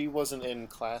back. She wasn't in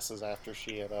classes after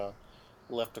she had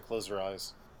left to close her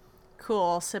eyes. Cool,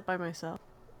 I'll sit by myself.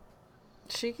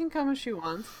 She can come if she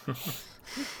wants.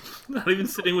 Not even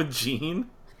sitting with Jean?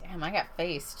 Damn, I got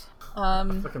faced.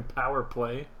 Fucking power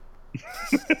play.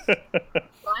 So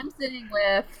I'm sitting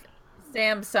with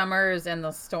Sam Summers and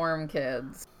the Storm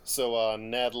Kids. So,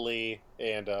 Natalie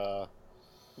and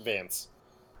Vance.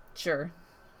 Sure.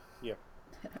 Yep.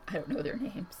 I don't know their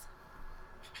names.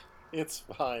 It's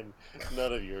fine.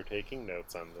 None of you are taking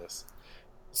notes on this.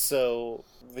 So,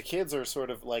 the kids are sort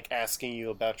of like asking you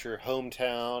about your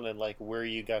hometown and like where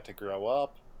you got to grow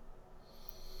up.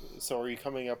 So, are you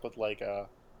coming up with like a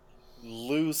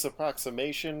loose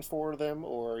approximation for them,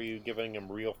 or are you giving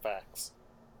them real facts?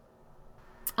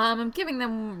 I'm giving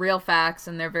them real facts,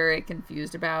 and they're very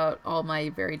confused about all my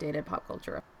very dated pop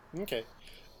culture. Okay.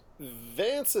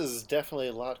 Vance is definitely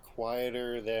a lot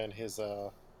quieter than his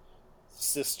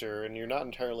sister, and you're not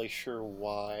entirely sure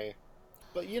why.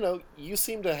 But, you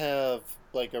seem to have,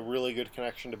 like, a really good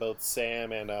connection to both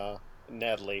Sam and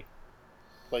Natalie.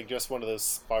 Like, just one of those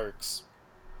sparks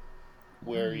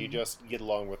where you just get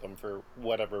along with them for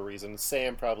whatever reason.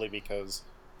 Sam probably because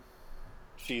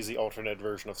she's the alternate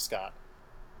version of Scott.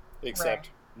 Except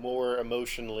more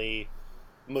emotionally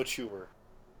mature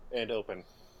and open.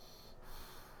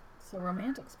 So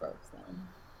romantic sparks, then.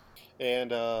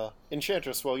 And,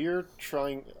 Enchantress, while you're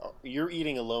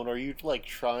eating alone, are you, like,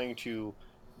 trying to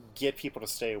get people to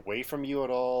stay away from you at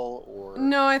all, or?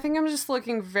 No, I think I'm just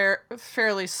looking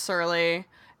fairly surly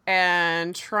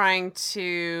and trying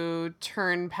to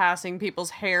turn passing people's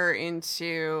hair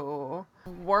into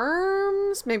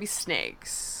worms, maybe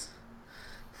snakes.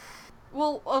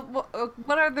 Well,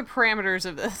 what are the parameters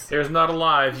of this? Hair's not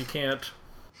alive, you can't.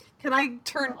 Can I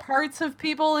turn parts of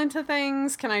people into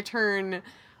things? Can I turn,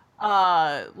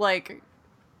 like,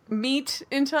 meat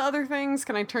into other things?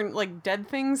 Can I turn, like, dead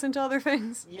things into other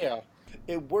things? Yeah.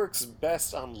 It works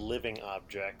best on living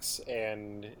objects,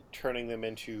 and turning them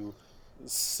into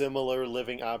similar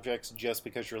living objects just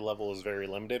because your level is very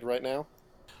limited right now.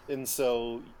 And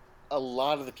so, a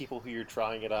lot of the people who you're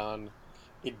trying it on,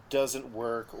 it doesn't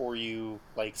work, or you,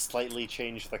 like, slightly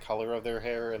change the color of their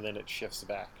hair and then it shifts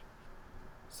back.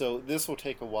 So this will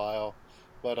take a while,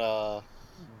 but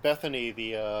Bethany,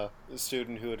 the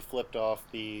student who had flipped off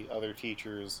the other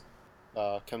teachers,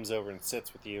 comes over and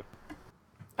sits with you.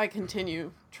 I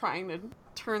continue trying to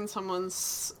turn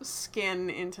someone's skin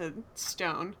into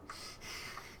stone.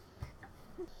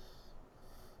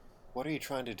 What are you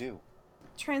trying to do?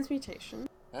 Transmutation.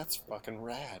 That's fucking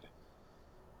rad.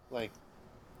 Like,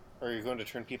 are you going to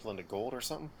turn people into gold or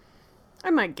something? I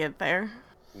might get there.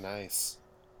 Nice.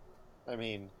 I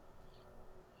mean,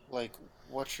 like,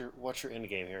 what's your end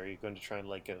game here? Are you going to try and,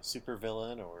 like, get a super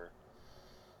villain, or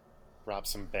rob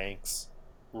some banks,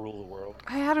 rule the world?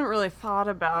 I hadn't really thought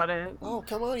about it. Oh,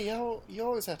 come on, you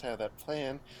always have to have that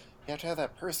plan. You have to have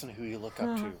that person who you look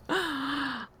up to.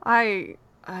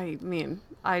 I mean,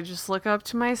 I just look up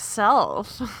to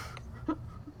myself.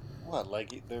 What,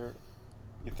 like, you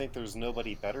think there's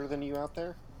nobody better than you out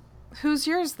there? Who's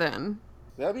yours then?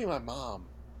 That'd be my mom.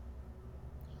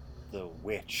 The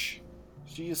witch.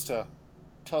 She used to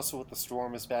tussle with the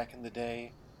Stormers back in the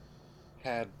day.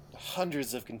 Had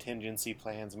hundreds of contingency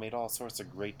plans, made all sorts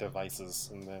of great devices,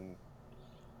 and then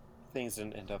things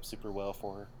didn't end up super well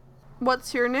for her.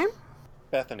 What's your name?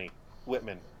 Bethany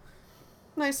Whitman.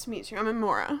 Nice to meet you. I'm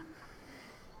Amora.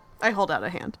 I hold out a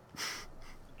hand.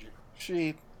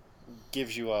 She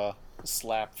gives you a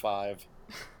slap 5.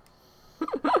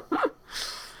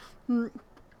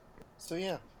 So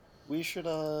yeah, we should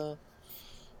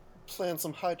plan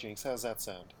some hijinks. How's that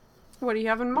sound? What do you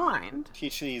have in mind?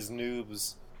 Teach these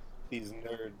noobs, these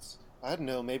nerds. I don't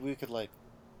know, maybe we could like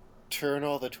turn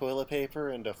all the toilet paper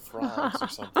into frogs or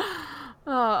something.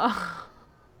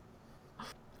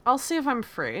 I'll see if I'm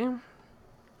free.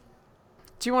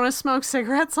 Do you want to smoke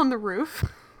cigarettes on the roof?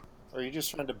 Are you just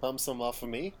trying to bum some off of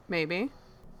me? Maybe.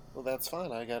 Well, that's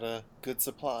fine. I got a good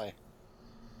supply.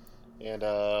 And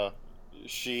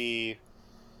she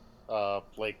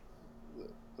like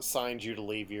signed you to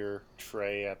leave your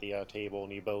tray at the table,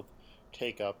 and you both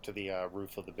take up to the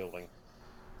roof of the building.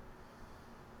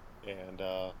 And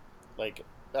like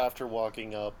after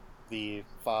walking up the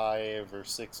 5 or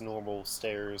 6 normal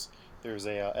stairs, there's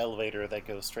a elevator that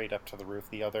goes straight up to the roof.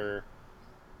 The other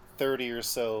 30 or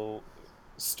so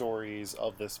stories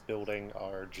of this building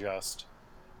are just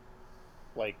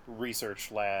like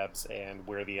research labs and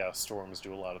where the storms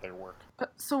do a lot of their work.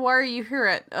 So why are you here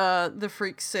at the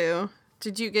Freak Zoo?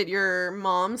 Did you get your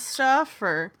mom's stuff,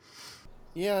 or?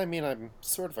 Yeah, I mean, I'm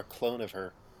sort of a clone of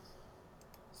her.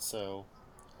 So,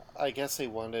 I guess they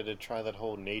wanted to try that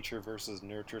whole nature versus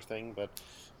nurture thing, but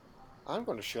I'm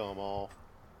going to show them all.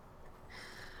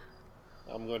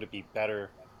 I'm going to be better,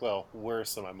 well,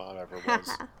 worse than my mom ever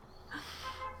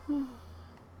was.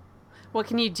 What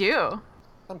can you do?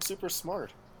 I'm super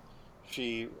smart.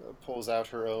 She pulls out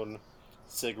her own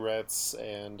cigarettes,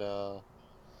 and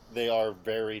they are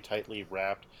very tightly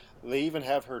wrapped. They even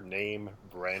have her name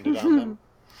branded on them.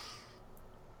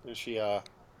 She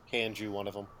hands you one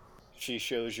of them. She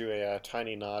shows you a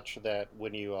tiny notch that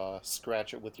when you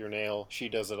scratch it with your nail, she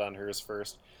does it on hers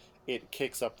first. It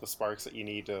kicks up the sparks that you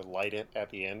need to light it at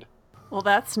the end. Well,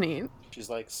 that's neat. She's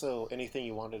like, so, anything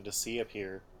you wanted to see up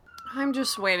here? I'm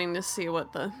just waiting to see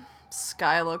what the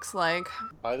sky looks like.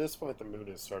 By this point, the moon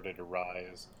has started to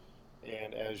rise,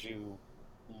 and as you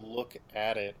look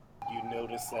at it, you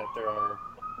notice that there are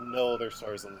no other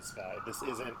stars in the sky. This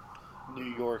isn't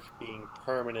New York being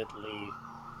permanently,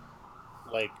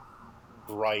 like,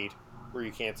 bright, where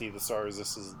you can't see the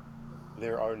stars.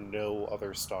 There are no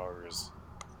other stars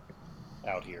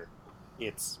out here.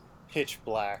 It's pitch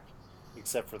black,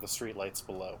 except for the streetlights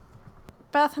below.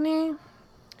 Bethany,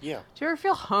 Yeah, do you ever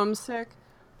feel homesick?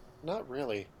 not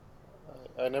really.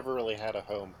 I never really had a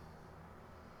home.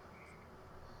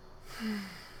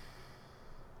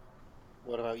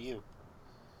 What about you?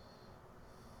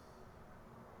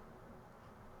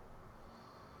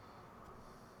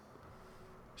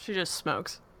 She just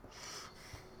smokes.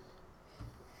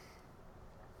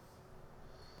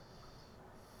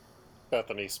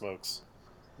 Bethany smokes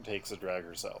and takes a drag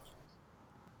herself.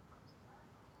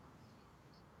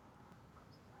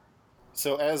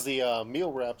 So as the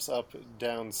meal wraps up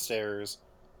downstairs,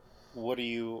 what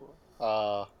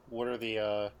are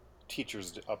the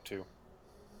teachers up to?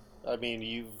 I mean,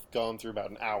 you've gone through about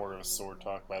an hour of sword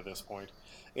talk by this point,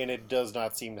 and it does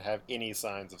not seem to have any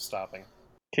signs of stopping.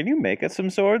 Can you make us some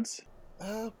swords?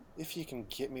 If you can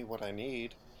get me what I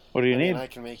need. What do you I need? mean, I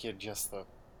can make you just the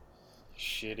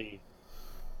shitty.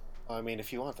 I mean,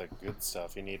 if you want the good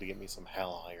stuff, you need to get me some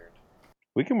hell iron.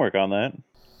 We can work on that.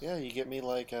 Yeah, you get me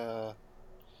like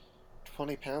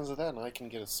 20 pounds of that, and I can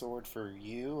get a sword for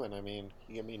you. And I mean,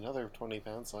 you get me another 20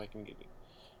 pounds, and I can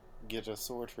get a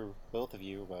sword for both of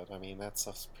you. But I mean, that's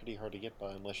pretty hard to get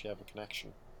by unless you have a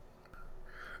connection.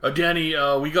 Danny,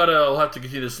 I'll have to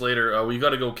continue this later. We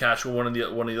gotta go catch one of the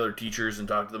other teachers and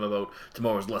talk to them about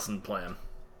tomorrow's lesson plan.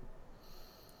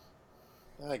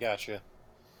 I gotcha.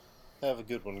 Have a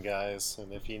good one, guys.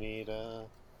 And if you need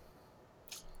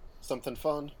something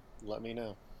fun, let me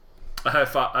know. I high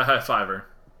five her.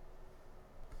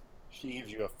 She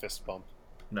gives you a fist bump.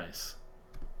 Nice.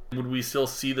 Would we still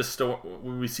see the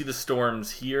Would we see the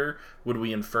storms here? Would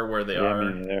we infer where they are?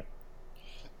 Me neither.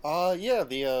 Yeah,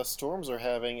 the Storms are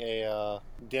having a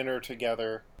dinner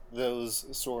together. Those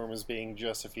Storms being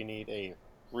just, if you need a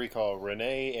recall,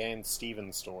 Renee and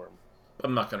Steven Storm.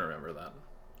 I'm not gonna remember that.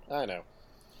 I know.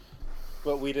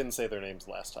 But we didn't say their names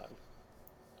last time.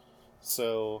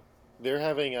 So, they're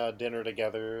having a dinner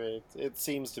together. It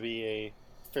seems to be a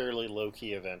fairly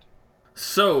low-key event.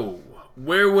 So,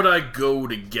 where would I go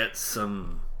to get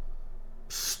some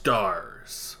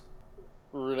stars?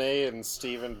 Renee and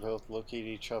Steven both look at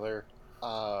each other.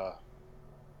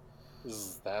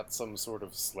 Is that some sort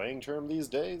of slang term these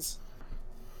days?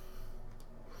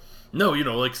 No,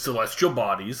 like celestial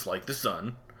bodies, like the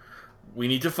sun. We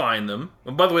need to find them.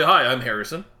 And by the way, hi, I'm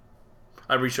Harrison.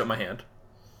 I reach out my hand.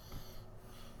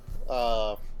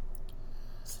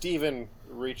 Steven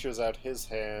reaches out his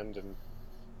hand and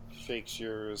shakes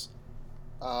yours.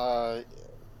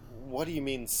 What do you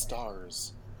mean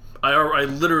stars? I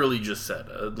literally just said,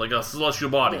 like a celestial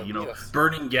body, No, yes.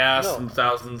 burning gas No. from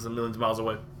thousands and millions of miles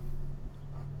away.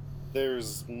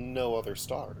 There's no other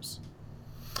stars.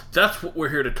 That's what we're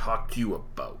here to talk to you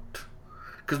about.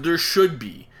 Because there should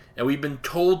be, and we've been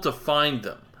told to find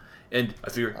them. And I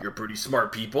figure you're pretty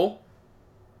smart people.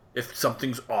 If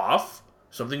something's off,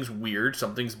 something's weird,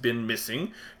 something's been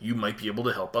missing, you might be able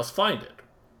to help us find it.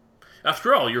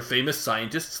 After all, you're famous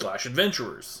scientists /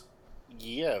 adventurers.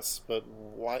 Yes, but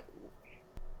why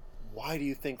do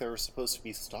you think there are supposed to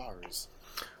be stars?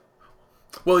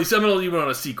 Well, I'm going to leave it on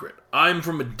a secret. I'm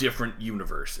from a different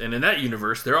universe, and in that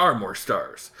universe, there are more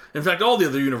stars. In fact, all the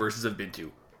other universes I've been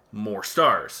to, more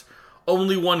stars.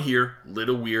 Only one here,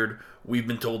 little weird. We've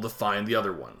been told to find the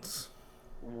other ones.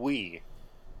 We.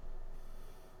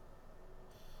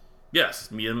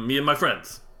 Yes, me and my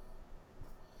friends.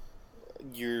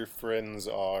 Your friends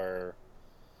are...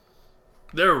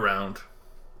 They're around.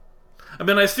 I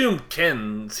mean, I assume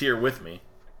Ken's here with me.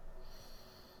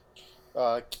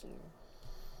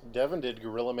 Devin, did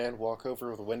Gorilla Man walk over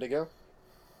with Wendigo?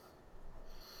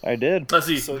 I did. Let's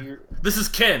see. So you're This is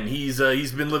Ken. He's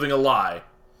been living a lie.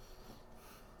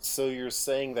 so you're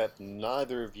saying that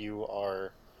neither of you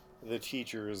are the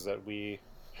teachers that we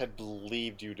had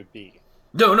believed you to be.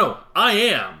 No, I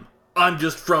am. I'm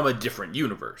just from a different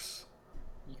universe.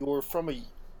 You're from a...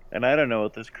 And I don't know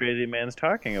what this crazy man's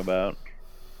talking about.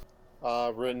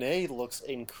 Renee looks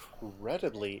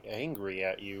incredibly angry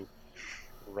at you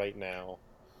right now.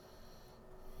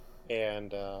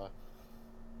 And,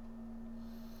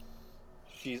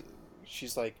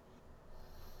 she's like,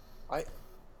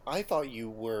 I thought you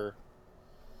were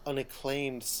an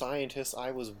acclaimed scientist.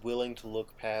 I was willing to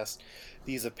look past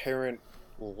these apparent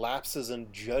lapses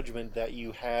in judgment that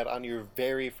you had on your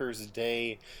very first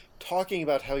day, talking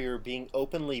about how you're being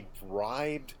openly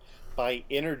bribed by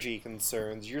energy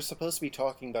concerns. You're supposed to be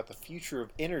talking about the future of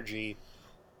energy.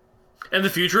 And the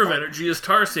future of energy is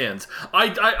tar sands.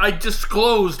 I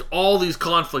disclosed all these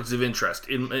conflicts of interest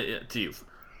to you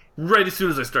right as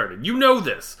soon as I started. You know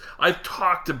this. I've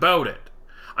talked about it.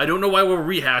 I don't know why we're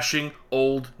rehashing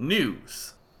old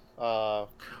news. Also,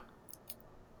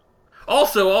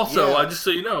 Yeah. just so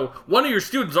you know, one of your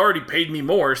students already paid me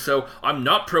more, so I'm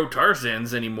not pro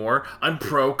Tarzans anymore. I'm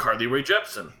pro Carly Rae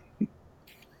Jepsen.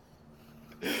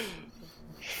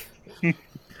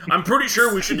 I'm pretty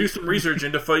sure we should do some research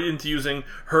into using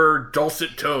her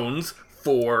dulcet tones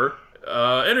for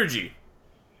energy.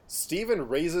 Steven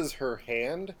raises her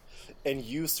hand, and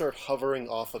you start hovering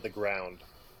off of the ground.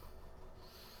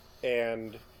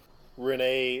 And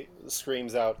Renee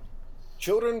screams out,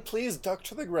 "Children, please duck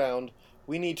to the ground.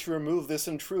 We need to remove this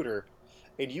intruder."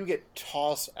 And you get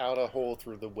tossed out a hole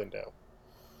through the window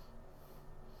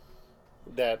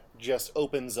that just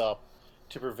opens up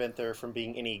to prevent there from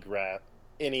being any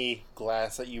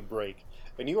glass that you break.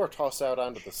 And you are tossed out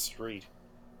onto the street.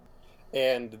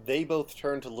 And they both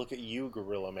turn to look at you,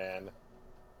 Gorilla Man.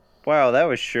 Wow, that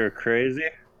was sure crazy.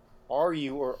 Are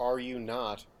you or are you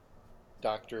not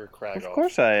Dr. Kragoff? Of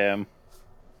course I am.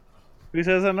 Who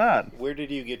says I'm not? Where did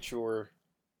you get your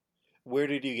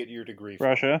degree from?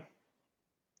 Russia.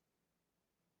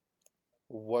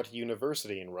 What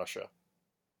university in Russia?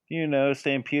 You know,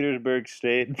 St. Petersburg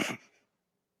State.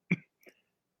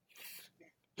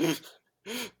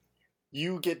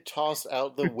 You get tossed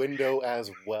out the window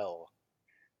as well.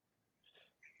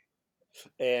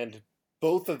 And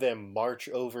both of them march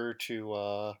over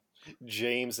to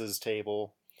James's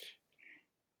table,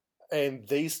 and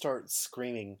they start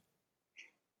screaming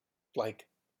like,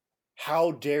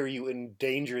 "How dare you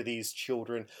endanger these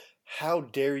children? How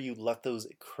dare you let those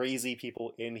crazy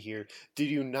people in here? Did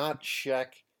you not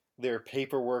check their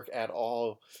paperwork at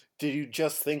all? Did you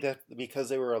just think that because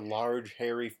they were large,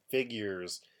 hairy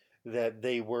figures that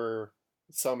they were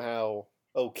somehow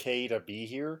okay to be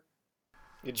here?"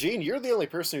 Gene, you're the only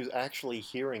person who's actually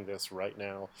hearing this right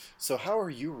now. So how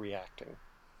are you reacting?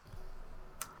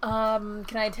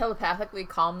 Can I telepathically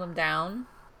calm them down?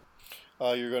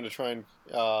 You're going to try and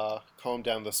calm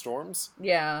down the storms?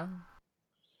 Yeah.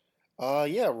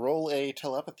 Yeah, roll a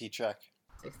telepathy check.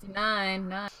 69.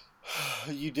 Nice.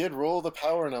 You did roll the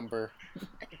power number.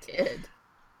 I did.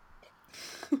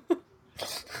 I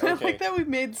Okay. like that we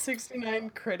made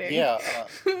 69 critting. Yeah.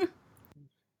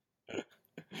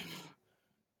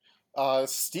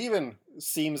 Steven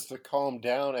seems to calm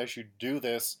down as you do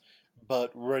this,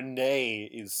 but Renee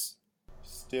is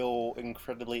still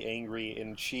incredibly angry,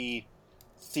 and she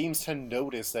seems to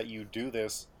notice that you do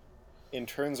this and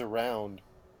turns around,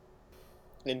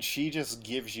 and she just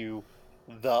gives you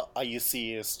the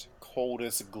iciest,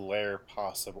 coldest glare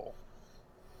possible.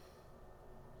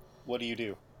 What do you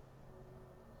do?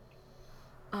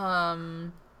 I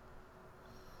don't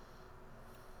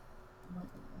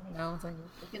know. It's like,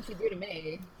 what can she do to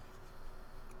me?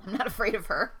 I'm not afraid of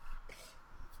her.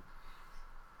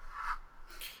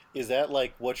 Is that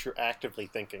like what you're actively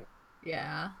thinking?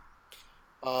 Yeah.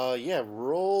 Yeah,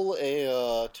 roll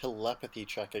a telepathy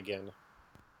check again.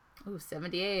 Ooh,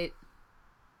 78.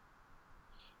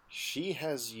 She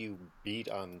has you beat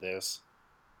on this,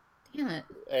 Damn it.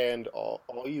 and all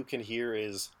you can hear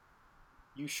is,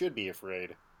 "You should be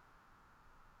afraid."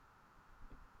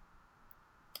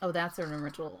 Oh, that's her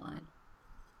ritual line.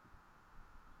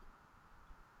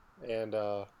 And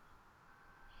the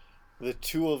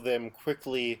two of them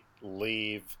quickly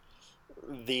leave.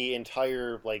 The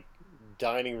entire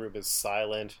dining room is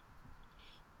silent,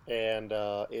 and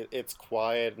it's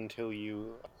quiet until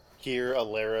you hear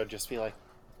Alara just be like,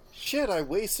 "Shit, I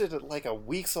wasted like a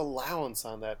week's allowance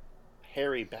on that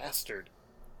hairy bastard."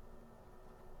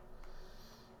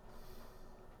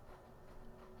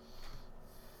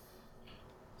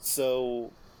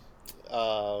 So,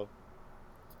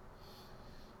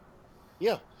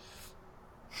 yeah.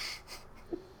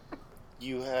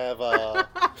 You have,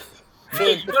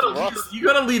 Hey, you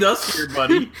gotta lead us here,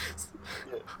 buddy.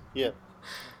 Yeah.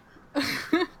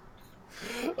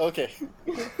 Okay.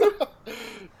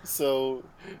 So,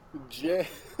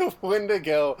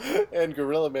 Wendigo and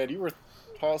Gorilla Man, you were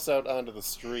tossed out onto the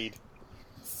street.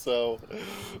 So,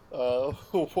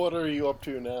 what are you up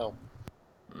to now?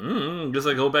 Guess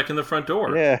I go back in the front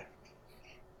door. Yeah.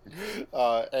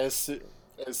 As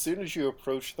soon as you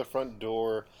approach the front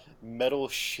door, metal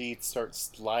sheets start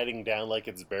sliding down like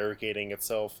it's barricading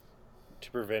itself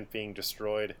to prevent being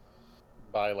destroyed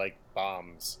by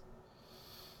bombs.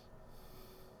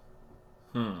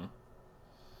 Can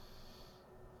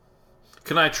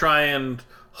I try and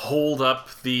hold up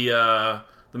the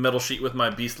metal sheet with my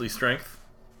beastly strength?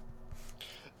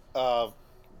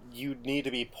 You'd need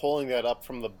to be pulling that up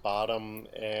from the bottom,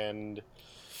 and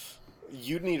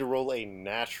you'd need to roll a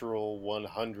natural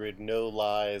 100, no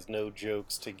lies, no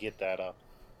jokes, to get that up.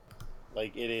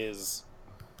 It is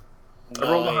I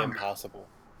rolled nigh 100. impossible.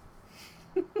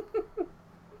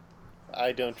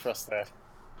 I don't trust that.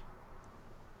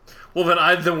 Well,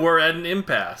 then we're at an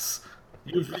impasse.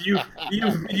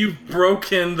 You've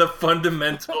broken the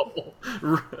fundamental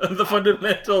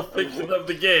fiction of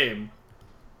the game.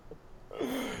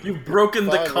 You've broken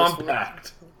the Fine,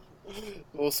 compact.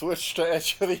 We'll switch to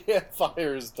Edge of the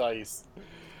Empire's dice.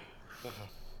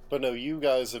 But no, you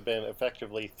guys have been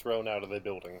effectively thrown out of the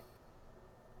building.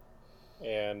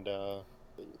 And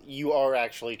you are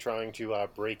actually trying to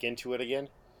break into it again.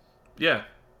 Yeah.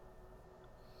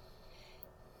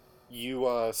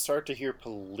 You start to hear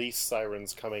police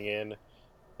sirens coming in,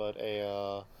 but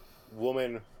a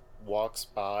woman walks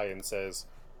by and says,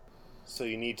 "So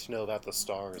you need to know about the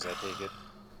stars, I take it."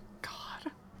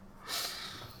 God.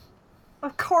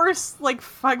 Of course,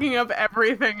 fucking up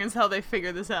everything is how they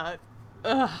figure this out.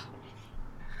 Ugh.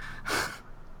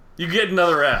 You get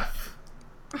another F.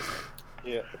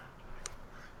 Yeah.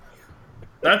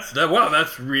 Wow,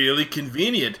 that's really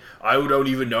convenient. I don't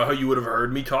even know how you would have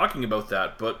heard me talking about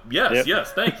that, but yes,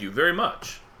 yes, thank you very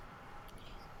much.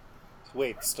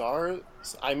 Wait, stars?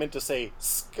 I meant to say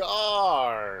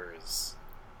scars.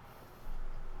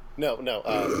 No.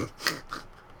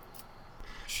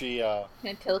 She Can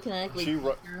I telekinetically She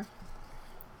ru-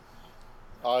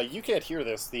 her? you can't hear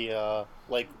this. The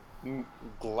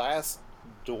glass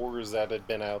doors that had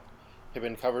been out have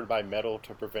been covered by metal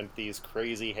to prevent these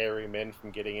crazy hairy men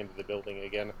from getting into the building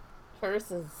again.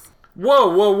 Curses.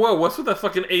 Whoa, what's with that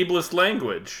fucking ableist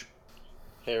language?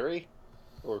 Hairy?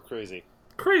 Or crazy?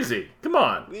 Crazy. Come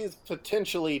on. These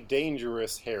potentially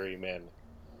dangerous hairy men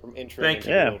from entering Thank into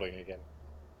you. the building again.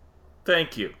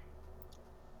 Thank you.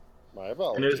 My And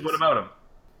apologies. what about him?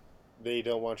 They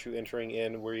don't want you entering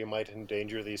in where you might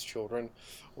endanger these children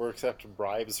or accept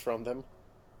bribes from them.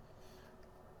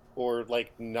 Or,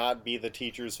 not be the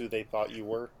teachers who they thought you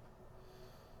were.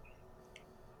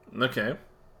 Okay.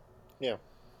 Yeah.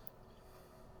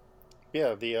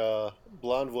 Yeah, the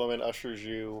blonde woman ushers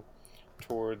you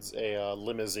towards a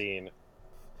limousine.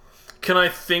 Can I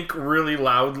think really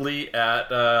loudly at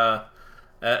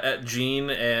Jean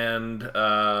and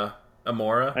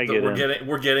Amora I that get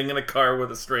we're getting in a car with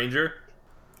a stranger?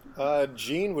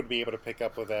 Jean would be able to pick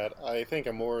up with that. I think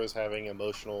Amora is having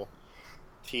emotional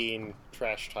teen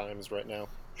trash times right now.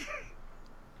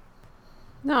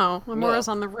 No, Amora's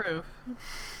on the roof.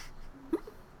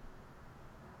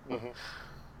 Mm-hmm.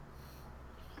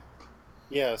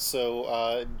 Yeah,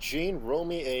 so, Jean, roll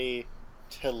me a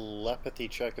telepathy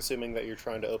check, assuming that you're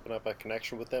trying to open up a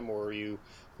connection with them, or are you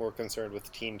more concerned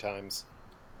with teen times?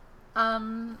 No,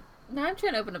 I'm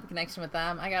trying to open up a connection with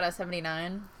them. I got a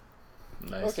 79.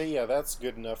 Nice. Okay, yeah, that's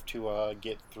good enough to,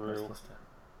 get through. Plus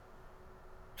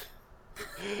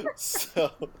 10.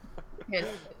 So, Yes.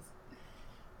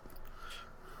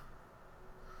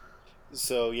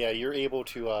 so yeah, you're able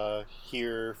to,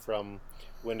 hear from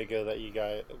Wendigo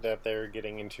that they're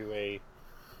getting into a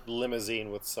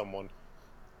limousine with someone.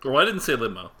 Well, I didn't say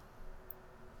limo.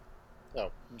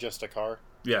 Oh, just a car?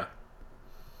 Yeah.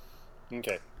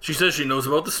 Okay. She says she knows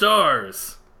about the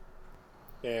stars.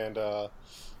 And,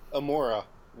 Amora,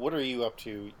 what are you up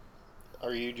to?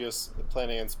 Are you just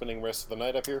planning on spending the rest of the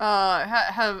night up here?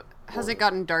 Has it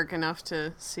gotten dark enough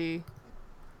to see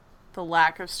the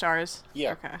lack of stars?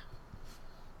 Yeah. Okay.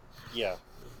 Yeah.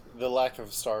 The lack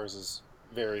of stars is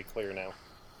very clear now.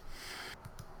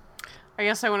 I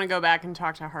guess I want to go back and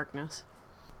talk to Harkness.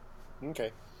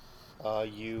 Okay.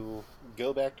 You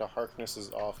go back to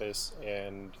Harkness's office,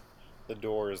 and the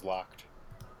door is locked.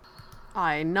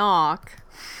 I knock.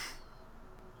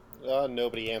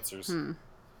 Nobody answers.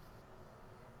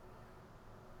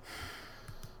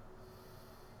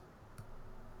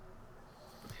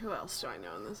 Who else do I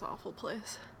know in this awful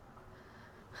place?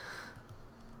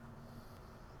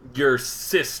 Your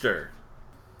sister.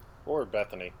 Or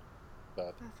Bethany.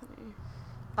 But Bethany.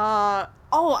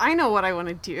 Oh, I know what I want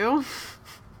to do.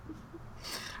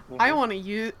 I want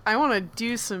to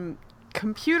do some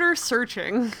computer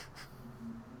searching.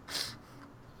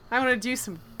 I want to do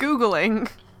some Googling.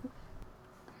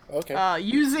 okay.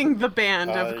 Using the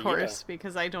band, of yeah. course,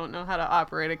 because I don't know how to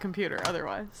operate a computer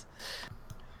otherwise.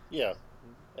 Yeah,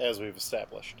 as we've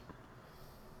established.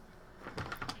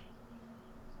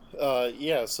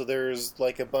 Yeah, so there's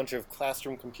like a bunch of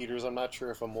classroom computers. I'm not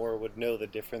sure if Amora would know the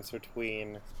difference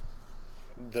between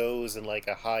those and like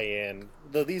a high-end,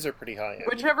 though these are pretty high-end.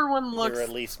 Whichever one looks They're at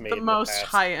least made the in most past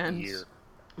high-end. year.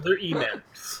 They're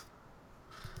EMAX.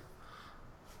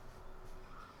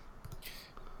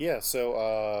 Yeah,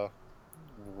 so,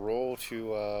 roll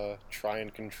to, try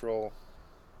and control.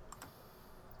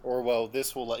 Or, well,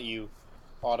 this will let you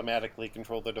automatically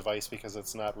control the device because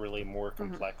it's not really more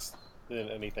complex than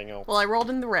anything else. Well, I rolled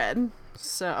in the red,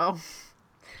 so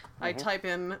I type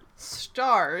in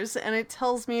stars, and it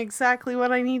tells me exactly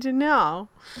what I need to know.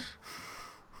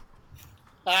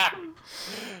 Ah!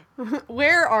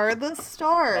 Where are the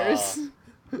stars?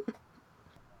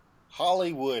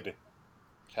 Hollywood,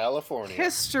 California.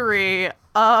 History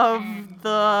of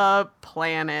the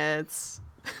planets.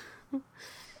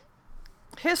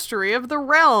 History of the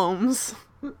realms.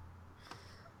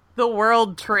 The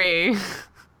world tree.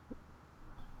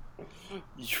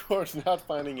 You're not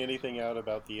finding anything out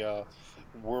about the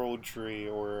world tree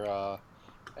or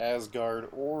Asgard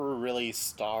or really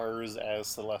stars as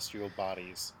celestial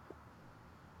bodies.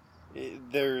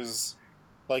 There's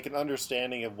like an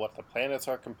understanding of what the planets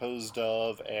are composed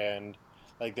of, and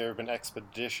like there have been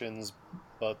expeditions,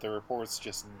 but the reports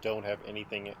just don't have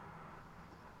anything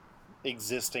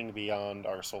existing beyond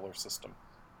our solar system.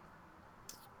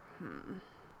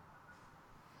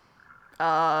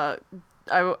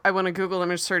 I want to Google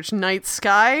image search night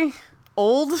sky.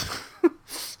 Old.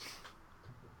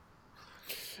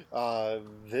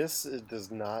 This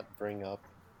does not bring up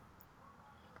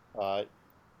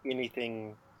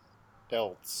anything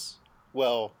else.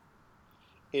 Well,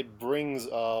 it brings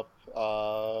up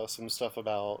some stuff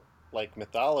about like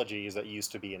mythologies that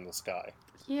used to be in the sky.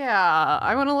 Yeah,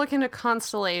 I want to look into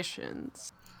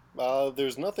constellations.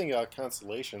 There's nothing about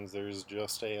constellations. There's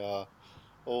just a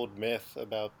old myth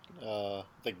about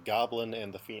the goblin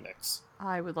and the phoenix.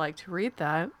 I would like to read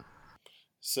that.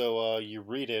 So you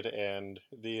read it, and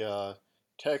the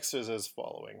text is as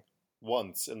following.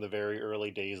 Once, in the very early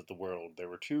days of the world, there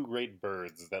were two great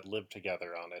birds that lived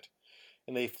together on it,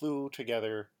 and they flew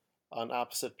together on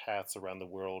opposite paths around the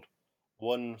world,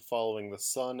 one following the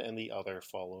sun and the other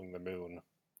following the moon.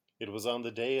 It was on the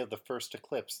day of the first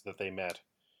eclipse that they met,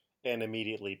 and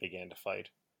immediately began to fight.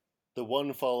 The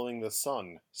one following the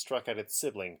sun struck at its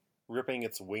sibling, ripping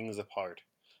its wings apart,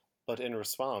 but in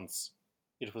response,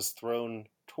 it was thrown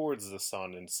towards the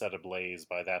sun and set ablaze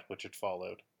by that which it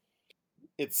followed.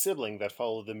 Its sibling that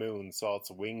followed the moon saw its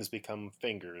wings become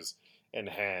fingers and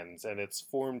hands, and its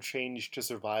form changed to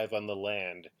survive on the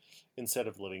land instead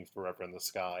of living forever in the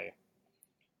sky.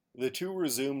 The two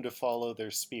resumed to follow their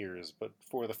spears, but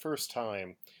for the first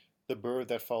time, the bird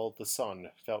that followed the sun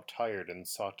felt tired and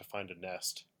sought to find a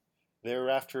nest.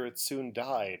 Thereafter it soon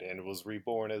died and was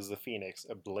reborn as the phoenix,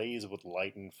 ablaze with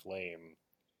light and flame.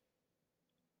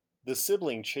 The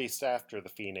sibling chased after the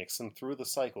phoenix, and through the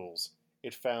cycles,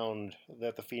 it found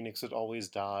that the phoenix would always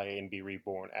die and be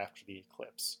reborn after the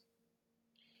eclipse.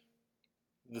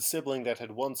 The sibling that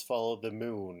had once followed the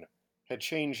moon had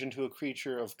changed into a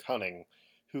creature of cunning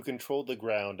who controlled the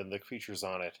ground and the creatures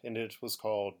on it, and it was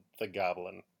called the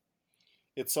Goblin.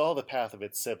 It saw the path of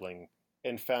its sibling,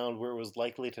 and found where it was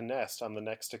likely to nest on the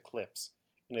next eclipse,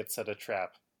 and it set a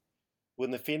trap.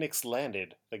 When the phoenix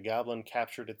landed, the Goblin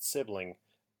captured its sibling,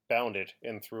 bound it,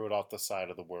 and threw it off the side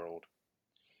of the world.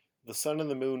 The sun and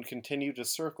the moon continued to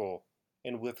circle,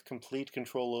 and with complete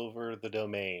control over the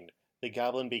domain, the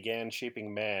Goblin began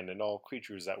shaping man and all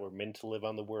creatures that were meant to live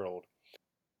on the world,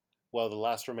 while the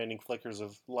last remaining flickers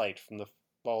of light from the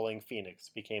falling phoenix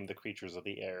became the creatures of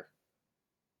the air.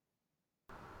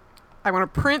 I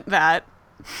want to print that.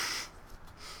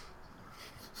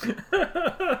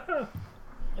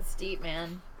 It's deep,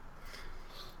 man.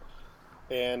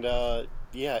 And,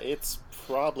 yeah, it's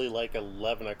probably like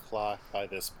 11 o'clock by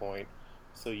this point,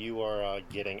 so you are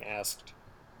getting asked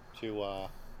to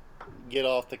get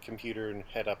off the computer and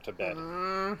head up to bed.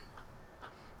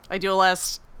 I do a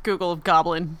last Google of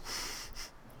Goblin.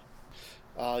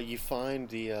 You find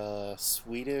the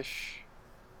Swedish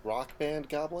rock band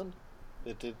Goblin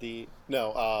that did the...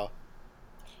 No,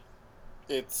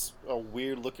 it's a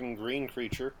weird-looking green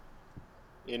creature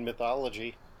in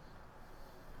mythology.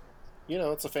 You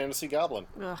know, it's a fantasy goblin.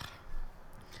 Ugh.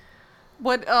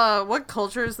 What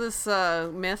culture is this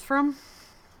myth from?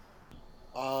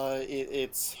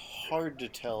 It's hard to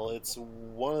tell. It's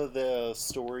one of the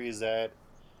stories that,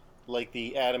 like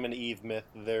the Adam and Eve myth,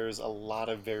 there's a lot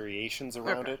of variations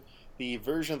around it. The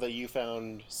version that you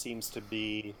found seems to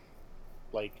be,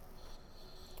 like,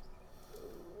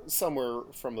 somewhere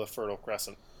from the Fertile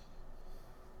Crescent.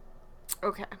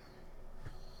 Okay.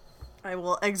 I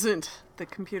will exit the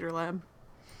computer lab.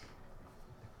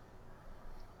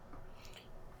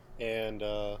 And,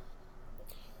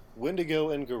 Wendigo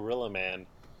and Gorilla Man,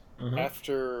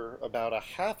 after about a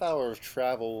half hour of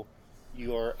travel,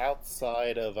 you are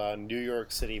outside of New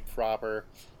York City proper,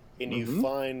 and you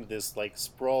find this, like,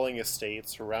 sprawling estate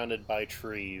surrounded by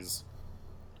trees,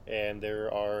 and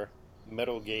there are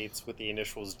metal gates with the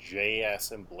initials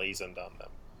JS emblazoned on them.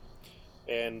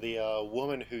 And the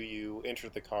woman who you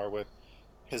entered the car with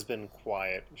has been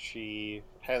quiet. She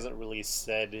hasn't really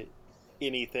said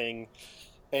anything,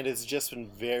 and it's just been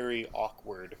very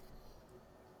awkward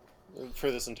for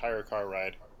this entire car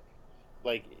ride.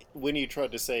 Like, when you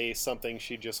tried to say something,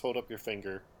 she'd just hold up your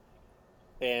finger.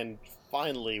 And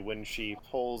finally, when she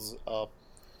pulls up,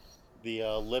 the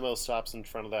limo stops in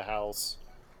front of the house.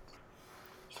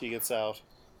 She gets out,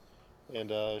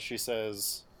 and she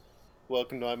says,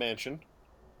 "Welcome to my mansion.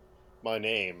 My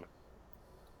name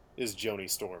is Joni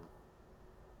Storm."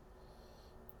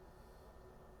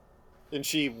 And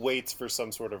she waits for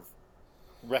some sort of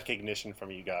recognition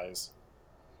from you guys.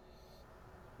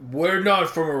 We're not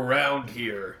from around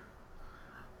here.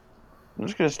 I'm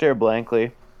just gonna stare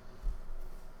blankly.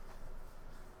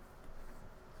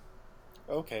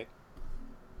 Okay.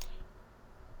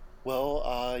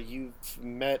 Well, you've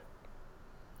met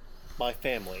my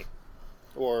family.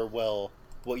 Or, well,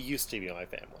 what used to be my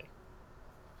family.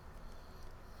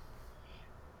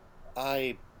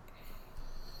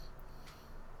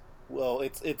 Well,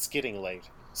 it's getting late,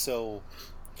 so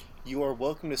you are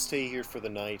welcome to stay here for the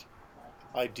night.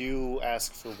 I do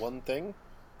ask for one thing,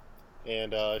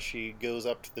 and she goes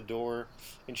up to the door,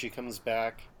 and she comes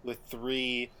back with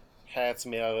 3 hats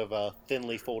made out of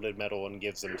thinly folded metal and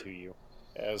gives them to you,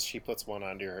 as she puts one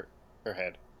onto her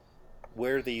head.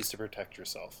 Wear these to protect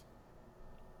yourself.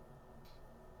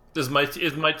 Is my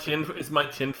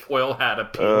tinfoil hat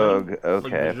appealing? Okay.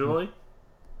 Like, visually?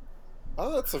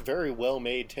 Oh, that's a very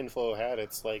well-made tinfoil hat.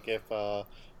 It's like if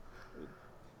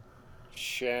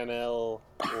Chanel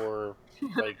or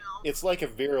like it's like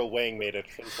if Vera Wang made a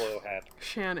tinfoil hat.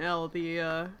 Chanel,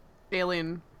 the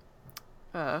alien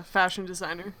fashion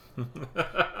designer.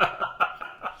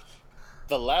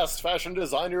 The last fashion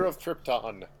designer of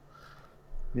Krypton.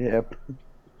 Yep.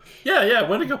 Yeah,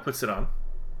 Wendigo puts it on.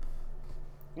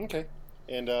 Okay.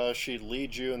 And she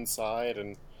leads you inside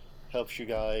and helps you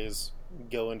guys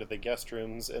go into the guest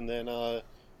rooms. And then,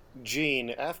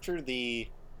 Jean, after the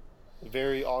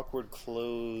very awkward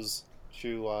close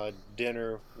to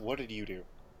dinner, what did you do?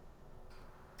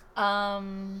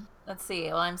 Let's see.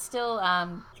 Well, I'm still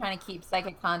trying to keep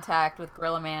psychic contact with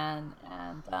Gorilla Man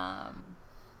and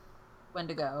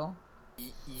Wendigo.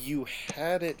 You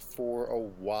had it for a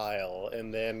while,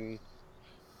 and then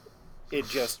it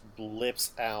just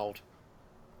blips out,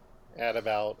 at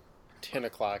about 10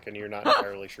 o'clock, and you're not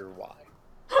entirely sure why.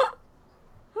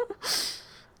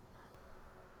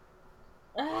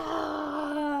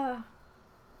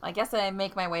 I guess I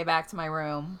make my way back to my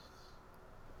room.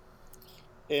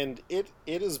 And it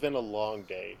has been a long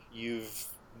day. You've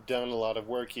done a lot of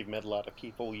work, you've met a lot of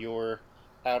people, you're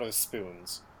out of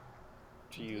spoons,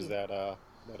 to use that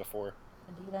metaphor.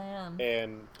 Indeed I am.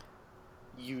 And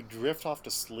you drift off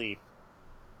to sleep,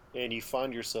 and you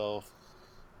find yourself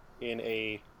in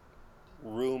a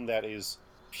room that is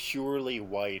purely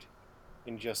white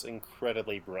and just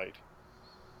incredibly bright.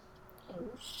 Oh,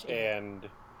 shit. And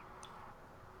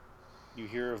you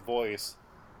hear a voice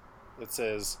that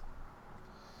says,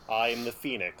 "I am the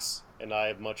Phoenix, and I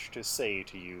have much to say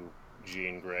to you,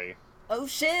 Jean Grey." Oh,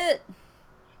 shit!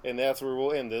 And that's where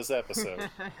we'll end this episode.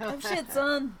 Oh, shit,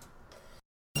 son!